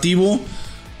comparativo,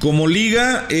 como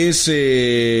liga, ¿es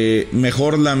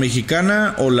mejor la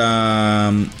mexicana o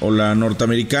la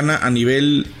norteamericana a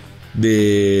nivel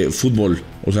de fútbol?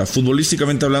 O sea,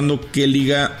 futbolísticamente hablando, ¿qué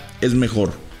liga es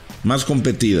mejor, más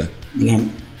competida?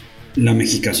 La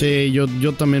mexicana. Sí,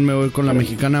 yo también me voy con la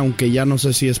mexicana, aunque ya no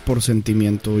sé si es por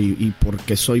sentimiento y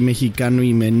porque soy mexicano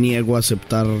y me niego a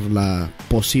aceptar la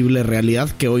posible realidad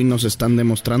que hoy nos están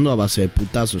demostrando a base de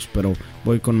putazos, pero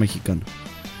voy con mexicano.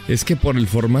 Es que por el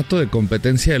formato de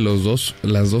competencia de los dos,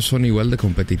 las dos son igual de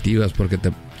competitivas, porque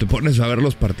te pones a ver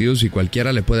los partidos y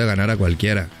cualquiera le puede ganar a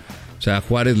cualquiera. O sea,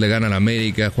 Juárez le gana a la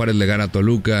América, Juárez le gana a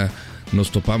Toluca.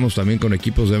 Nos topamos también con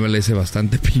equipos de MLS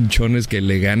bastante pinchones que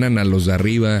le ganan a los de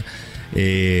arriba.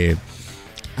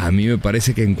 A mí me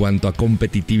parece que en cuanto a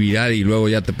competitividad, y luego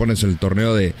ya te pones el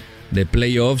torneo de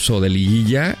playoffs o de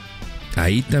liguilla,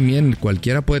 ahí también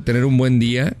cualquiera puede tener un buen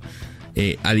día.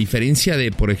 A diferencia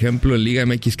de, por ejemplo, en Liga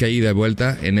MX, que hay ida y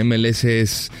vuelta, en MLS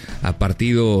es a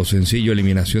partido sencillo,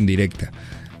 eliminación directa.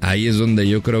 Ahí es donde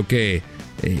yo creo que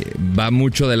va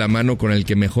mucho de la mano con el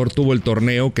que mejor tuvo el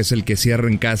torneo, que es el que cierra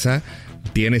en casa,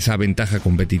 tiene esa ventaja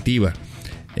competitiva,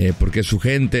 porque es su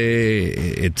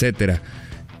gente, etcétera.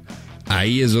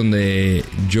 Ahí es donde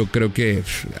yo creo que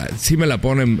sí me la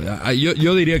ponen.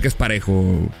 Yo diría que es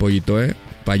parejo, Pollito,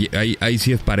 ahí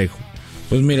sí es parejo.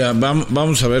 Pues mira,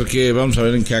 vamos a ver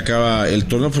en qué acaba el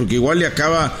torneo, porque igual le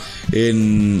acaba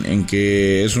en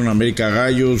que es un América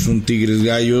Gallos, un Tigres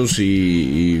Gallos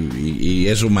y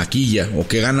eso maquilla, o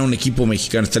que gana un equipo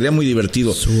mexicano. Estaría muy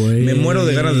divertido. Me muero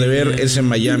de ganas de ver ese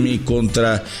Miami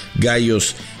contra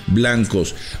Gallos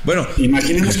Blancos. Bueno,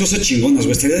 imaginemos cosas chingonas,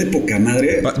 güey. Estaría de poca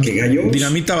madre que Gallos.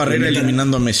 Dinamita Barrera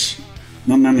eliminando a Messi.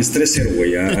 No mames, 3-0,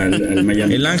 güey, al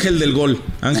Miami. El ángel del gol,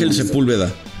 Ángel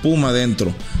Sepúlveda, pum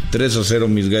adentro. 3-0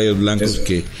 mis Gallos Blancos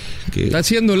que está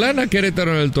haciendo lana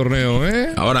Querétaro en el torneo, ¿eh?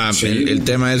 Ahora sí. el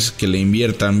tema es que le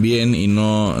inviertan bien y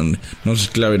no se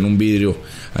claven un vidrio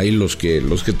ahí los que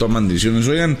toman decisiones.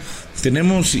 Oigan,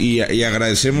 tenemos y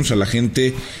agradecemos a la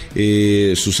gente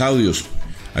sus audios.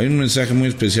 Hay un mensaje muy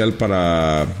especial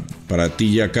para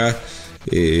ti, Yaka.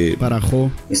 Para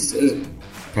Jo.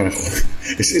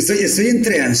 Estoy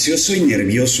entre ansioso y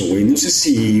nervioso, güey. No sé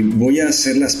si voy a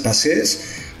hacer las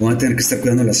paces. Van a tener que estar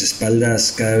cuidando las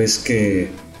espaldas cada vez que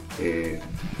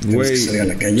salga a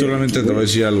la calle. Solamente te voy a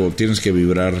decir algo. Tienes que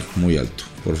vibrar muy alto,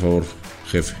 por favor,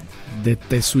 jefe. De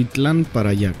Tezuitlán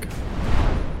para Yaca.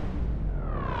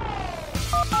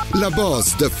 La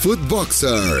voz de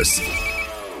Footboxers.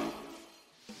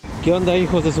 ¿Qué onda,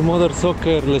 hijos de su Mother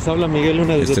Soccer? Les habla Miguel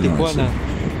Luna desde Tijuana.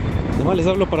 Nomás les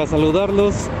hablo para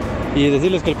saludarlos y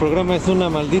decirles que el programa es una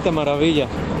maldita maravilla.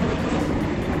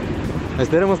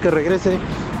 Esperemos que regrese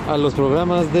a los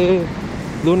programas de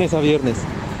lunes a viernes.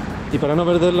 Y para no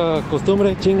perder la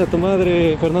costumbre, chinga tu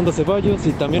madre Fernando Ceballos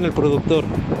y también el productor.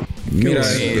 Mira,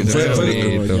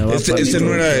 este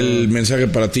no era el mensaje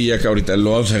para ti, ya que ahorita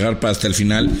lo vamos a dejar para hasta el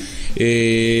final.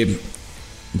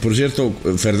 Por cierto,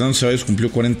 Fernando Ceballos cumplió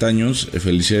 40 años.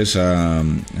 Felicidades a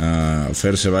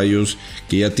Fer Ceballos,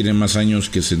 que ya tiene más años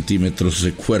que centímetros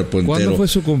de cuerpo entero. ¿Cuándo fue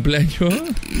su cumpleaños?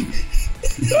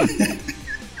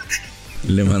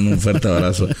 Le mando un fuerte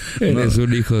abrazo. Eres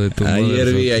un hijo de tu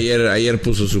madre. Ayer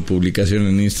puso su publicación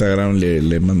en Instagram,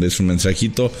 le mandé su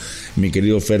mensajito, mi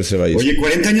querido Fer Ceballos. Oye,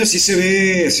 40 años sí se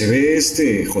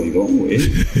ve jodidón, güey.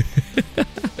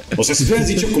 O sea, si tú hubieras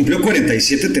dicho cumplió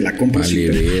 47, te la compro.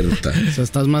 Vale, o sea,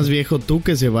 estás más viejo tú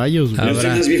que Ceballos, güey. Yo soy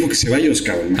más viejo que Ceballos,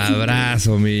 cabrón.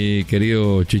 Abrazo, mi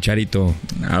querido Chicharito.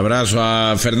 Abrazo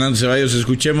a Fernando Ceballos.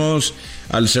 Escuchemos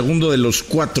al segundo de los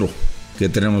 4 que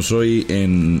tenemos hoy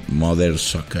en Mother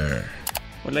Soccer.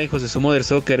 Hola, hijos de su Mother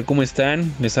Soccer, ¿cómo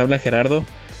están? Les habla Gerardo.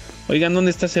 Oigan,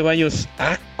 ¿dónde está Ceballos?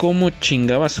 Cómo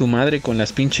chingaba su madre con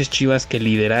las pinches Chivas, que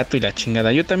liderato y la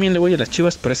chingada. Yo también le voy a las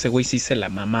Chivas, pero ese güey sí se la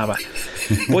mamaba.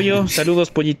 Pollo, saludos,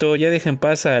 Pollito. Ya dejen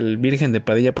paz al Virgen de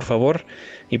Padilla, por favor.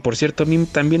 Y por cierto, a mí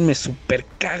también me super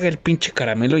caga el pinche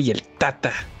Caramelo y el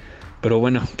Tata. Pero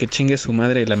bueno, que chingue su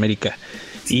madre el América.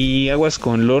 Y aguas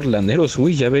con Lord Landeros,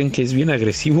 uy, ya ven que es bien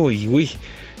agresivo y uy,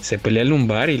 se pelea el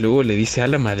lumbar y luego le dice a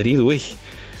la Madrid, uy,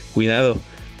 cuidado.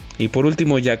 Y por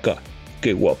último, Yaka,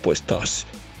 qué guapo estás.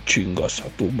 Chingas a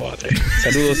tu madre.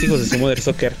 Saludos, hijos de su Mother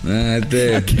Soccer.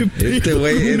 Este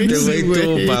güey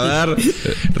tuvo para dar,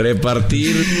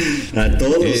 repartir a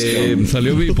todos.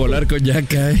 Salió bipolar con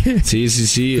Yaka,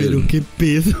 Sí. Pero qué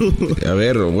pedo. A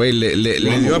ver, güey,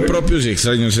 le dio a propios y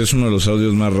extraños. Es uno de los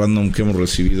audios más random que hemos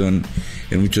recibido en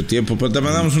mucho tiempo. Pero te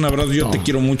mandamos un abrazo. Yo te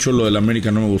quiero mucho. Lo del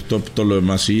América no me gustó, todo lo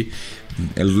demás sí.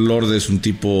 El Lord es un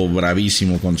tipo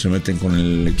bravísimo cuando se meten con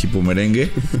el equipo merengue.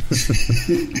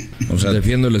 O sea,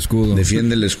 defiende el escudo.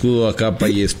 Defiende el escudo a capa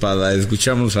y espada.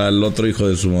 Escuchamos al otro hijo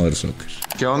de su Mother Soccer.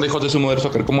 ¿Qué onda, hijos de su Mother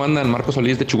Soccer? ¿Cómo andan? Marco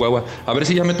Solís de Chihuahua. A ver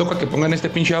si ya me toca que pongan este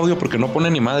pinche audio porque no pone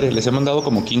ni madre. Les he mandado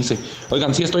como 15.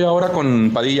 Oigan, sí estoy ahora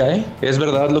con Padilla, ¿eh? Es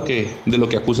verdad de lo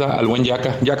que acusa al buen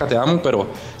Yaka. Yaka, te amo,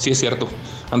 pero sí es cierto.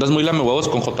 Andas muy lamehuevos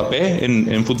con JP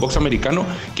en Footbox americano,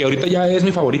 que ahorita ya es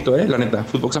mi favorito, la neta.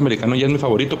 Footbox americano ya es mi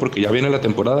favorito porque ya viene la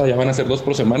temporada, ya van a ser 2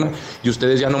 por semana y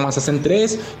ustedes ya nomás hacen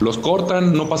 3, los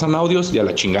cortan, no pasan audios y a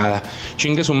la chingada.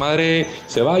 Chingue su madre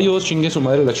Ceballos, chingue su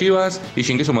madre las Chivas y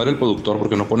chingue su madre el productor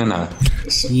porque no pone nada.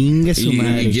 Chingue su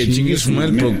madre. Y chingue su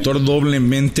madre el productor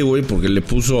doblemente, güey, porque le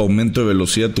puso aumento de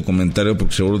velocidad a tu comentario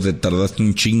porque seguro te tardaste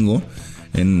un chingo.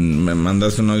 Me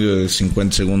mandaste un audio de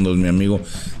 50 segundos, mi amigo.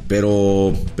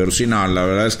 Pero sí, no, la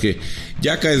verdad es que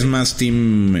Yaka es más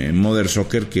team Mother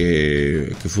Soccer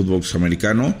que Footbox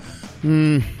americano.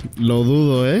 Lo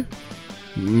dudo,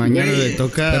 Mañana le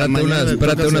toca.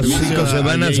 Espérate unas 5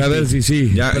 semanas a ver si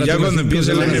sí. Ya cuando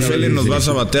empiece la NFL nos vas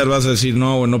a batear, vas a decir,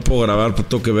 no, güey, no puedo grabar, pues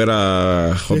tengo que ver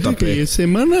a JP.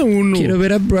 Semana 1. Quiero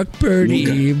ver a Brock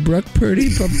Purdy. Brock Purdy,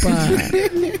 papá.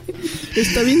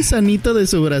 Está bien sanito de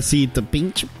su bracito,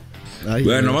 pinche. Ay,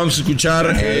 bueno, vamos a escuchar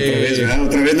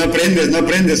otra vez no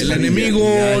aprendes. El enemigo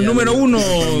número 1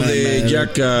 de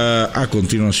Yaka a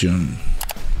continuación.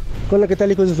 Hola, ¿qué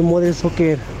tal, hijos de su Mother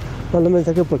Soccer? Mando un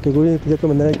mensaje porque Google me pidió que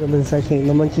mandara yo un mensaje.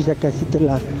 No manches, ya casi te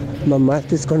la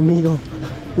mamaste conmigo.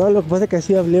 No, lo que pasa es que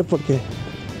así hablé porque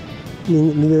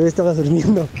mi bebé estaba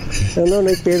durmiendo. Pero no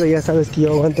hay pedo, ya sabes que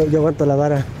yo aguanto la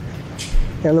vara.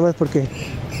 Ya nomás porque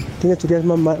tienes teorías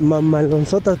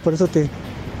mamalonzotas, por eso te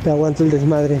aguanto el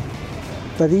desmadre.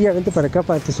 Padilla, vente para acá,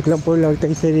 para Tezuclán, Puebla, ahorita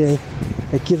hay serie.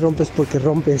 Aquí rompes porque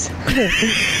rompes.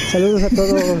 Saludos a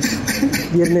todos.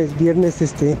 Viernes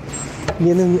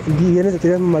de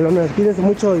teorías mamalonas. Cuídense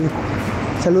mucho y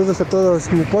saludos a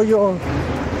todos. Mi pollo.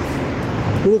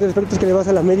 Lo único que respeto es que le vas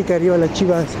a la América, arriba a las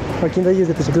Chivas. Joaquín Reyes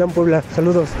de Tezuclán, Puebla.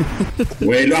 Saludos.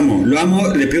 Güey, lo amo.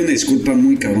 Le pido una disculpa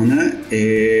muy cabrona.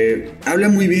 Habla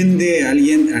muy bien de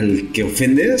alguien al que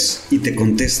ofendes y te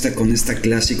contesta con esta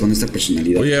clase y con esta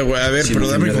personalidad. Oye, güey, a ver, pero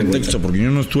dame contexto, porque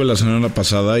yo no estuve la semana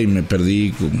pasada y me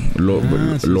perdí.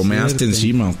 ¿Lo measte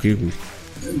encima o qué, güey?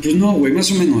 Pues no, güey,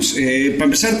 más o menos. Para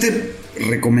empezar, te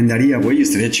recomendaría, güey,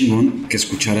 estaría chingón que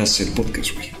escucharas el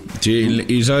podcast, güey. Sí,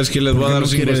 y ¿sabes qué? Les voy a dar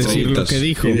 5 estrellitas. Lo que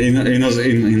dijo. Y nos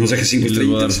deje 5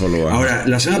 estrellitas. Ahora,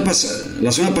 la semana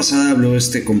pasada habló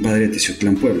este compadre de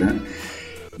Tezuclán, Puebla,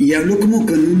 y habló como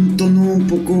con un tono un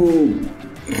poco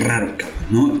raro, cabrón,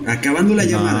 ¿no? Acabando la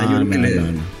llamada,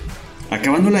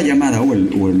 acabando la llamada o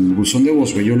el buzón de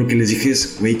voz, güey, yo lo que les dije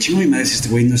es, güey, chingo mi madre si este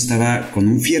güey no estaba con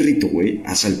un fierrito, güey,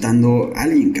 asaltando a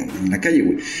alguien, cabrón, en la calle,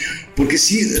 güey. Porque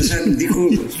sí, o sea, dijo,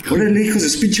 órale, hijos de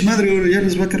su pinche madre, güey, ya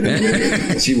les va a cargar, güey.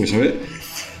 Así, güey, ¿sabes?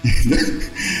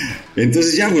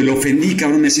 Entonces ya, güey, lo ofendí,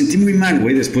 cabrón, me sentí muy mal,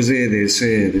 güey, después de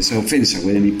esa ofensa,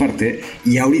 güey, de mi parte.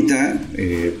 Y ahorita,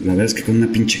 la verdad es que con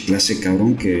una pinche clase,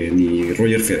 cabrón, que ni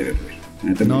Roger Federer, güey.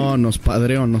 No, nos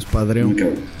padreó.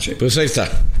 Sí. Pues ahí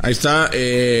está.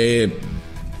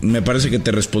 Me parece que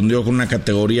te respondió con una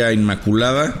categoría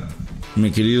inmaculada,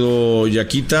 mi querido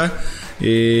Yaquita.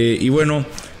 Y bueno,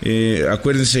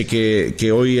 acuérdense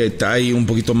que hoy hay un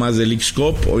poquito más de Leagues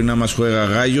Cup. Hoy nada más juega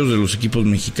Gallos de los equipos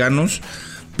mexicanos.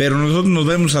 Pero nosotros nos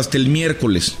vemos hasta el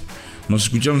miércoles. Nos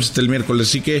escuchamos hasta el miércoles.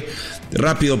 Así que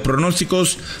rápido,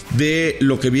 pronósticos de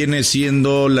lo que viene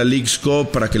siendo la Leagues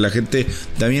Cup para que la gente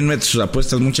también meta sus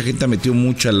apuestas. Mucha gente ha metido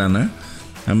mucha lana,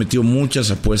 ha metido muchas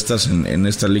apuestas en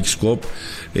esta Leagues Cup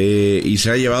y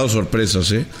se ha llevado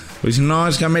sorpresas. Pues dicen, no,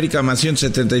 es que América más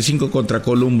 175 contra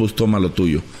Columbus, toma lo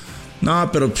tuyo. No,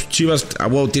 pero Chivas a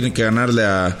huevo tiene que ganarle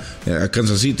a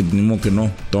Kansas City, ni modo que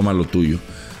no, toma lo tuyo.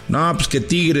 No, pues que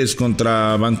Tigres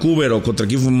contra Vancouver o contra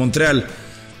aquí fue Montreal,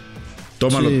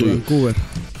 toma lo tuyo. Vancouver.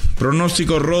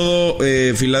 Pronóstico Rodo,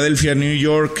 Filadelfia, New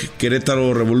York,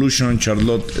 Querétaro Revolution,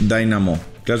 Charlotte Dynamo,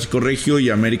 Clásico Regio y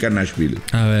América Nashville.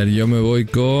 A ver, yo me voy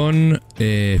con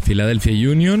Philadelphia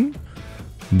Union,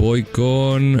 voy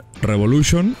con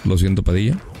Revolution, lo siento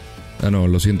Padilla. No,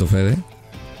 lo siento Fede.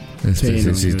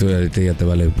 Sí, tú ya te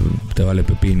vale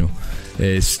pepino.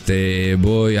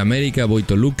 Voy América, voy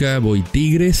Toluca, voy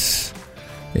Tigres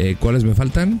 ¿Cuáles me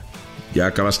faltan? Ya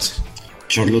acabaste.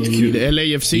 Charlotte,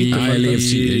 LAFC.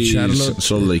 LAFC, Charlotte,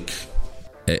 Salt Lake.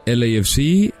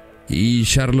 LAFC y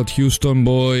Charlotte Houston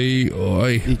voy.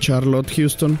 Y Charlotte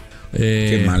Houston.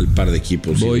 Qué mal par de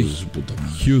equipos. Voy hijos de su puta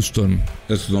madre. Houston.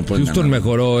 No Houston ganar.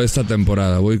 mejoró esta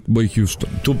temporada. Voy Houston.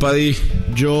 ¿Tú, Paddy?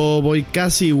 Yo voy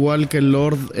casi igual que el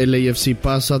Lord. LAFC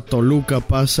pasa, Toluca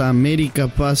pasa, América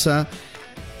pasa,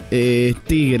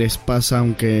 Tigres pasa,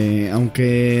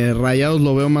 aunque Rayados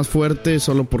lo veo más fuerte,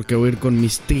 solo porque voy a ir con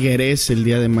mis Tigres. El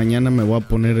día de mañana me voy a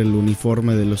poner el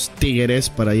uniforme de los Tigres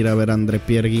para ir a ver a André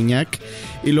Pierre Guignac.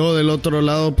 Y luego del otro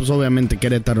lado, pues obviamente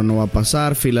Querétaro no va a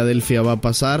pasar, Filadelfia va a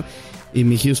pasar, y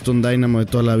mi Houston Dynamo de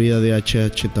toda la vida de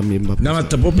HH también va a pasar. Nada más,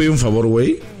 ¿te puedo pedir un favor,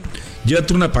 güey?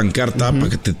 Llévate una pancarta para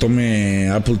que te tome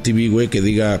Apple TV, güey, que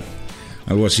diga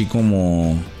algo así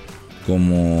como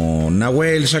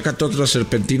Nahuel, sácate otra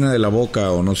serpentina de la boca,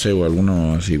 o no sé, o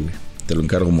alguno así, güey. Te lo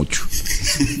encargo mucho.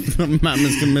 No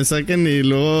mames, que me saquen y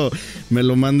luego me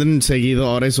lo manden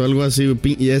seguidores o algo así.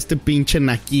 Y este pinche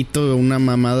naquito, una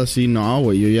mamada así. No,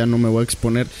 güey, yo ya no me voy a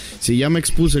exponer. Si ya me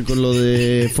expuse con lo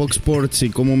de Fox Sports y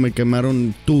cómo me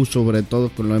quemaron tú, sobre todo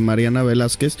con lo de Mariana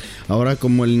Velázquez, ahora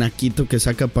como el naquito que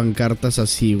saca pancartas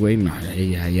así, güey. No,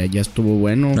 ya estuvo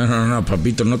bueno. No,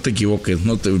 papito, no te equivoques.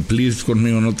 Please,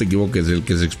 conmigo no te equivoques. El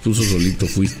que se expuso solito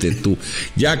fuiste tú.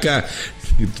 Yaka,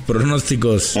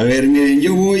 pronósticos. A ver, miren,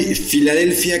 yo voy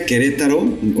Filadelfia, Querétaro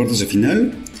en cuartos de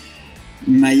final,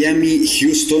 Miami,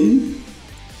 Houston.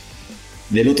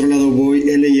 Del otro lado voy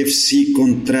LAFC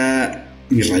contra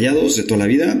mis Rayados de toda la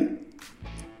vida,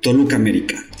 Toluca,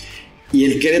 América. Y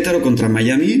el Querétaro contra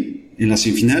Miami en la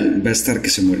semifinal va a estar que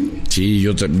se mueren, güey. Sí,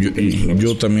 yo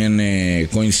también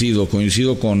coincido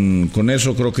con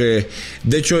eso. Creo que,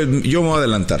 de hecho, yo me voy a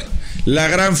adelantar. La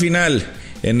gran final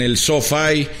en el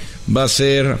SoFi va a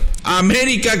ser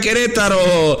América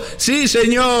Querétaro. Sí,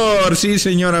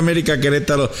 señor, América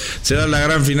Querétaro. Será la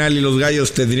gran final y los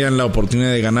gallos tendrían la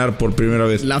oportunidad de ganar por primera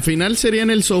vez. ¿La final sería en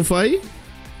el SoFi?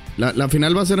 ¿La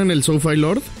final va a ser en el SoFi,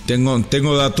 Lord?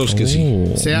 Tengo datos que sí.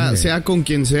 Sea con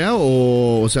quien sea,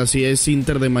 o sea, si es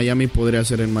Inter de Miami, podría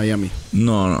ser en Miami.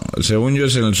 No, según yo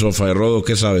es en el SoFi. Rodo,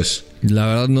 ¿qué sabes? La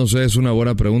verdad no sé, es una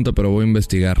buena pregunta, pero voy a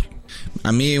investigar.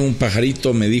 A mí un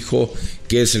pajarito me dijo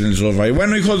que es en el SoFi.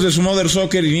 Bueno, hijos de su Mother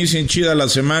Soccer, inicien chida la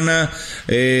semana.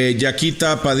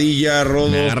 Yaquita, Padilla, Rodo.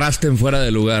 Me agarraste en fuera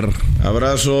de lugar.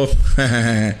 Abrazo.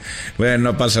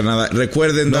 Bueno, no pasa nada.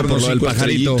 Recuerden darnos 5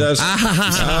 estrellitas.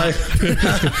 Ay.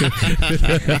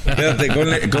 Espérate,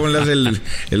 ¿cómo le hace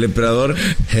el emperador?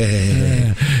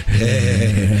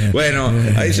 Bueno,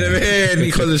 ahí se ven,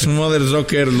 hijos de su Mother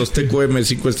Soccer, los TQM,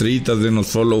 5 estrellitas, denos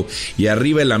follow. Y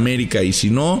arriba el América. Y si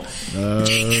no,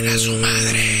 lleguen a su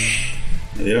madre.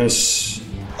 Adiós.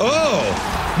 ¡Oh!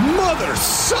 ¡Mother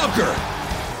Soccer!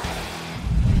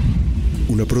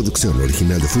 Una producción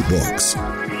original de Footbox.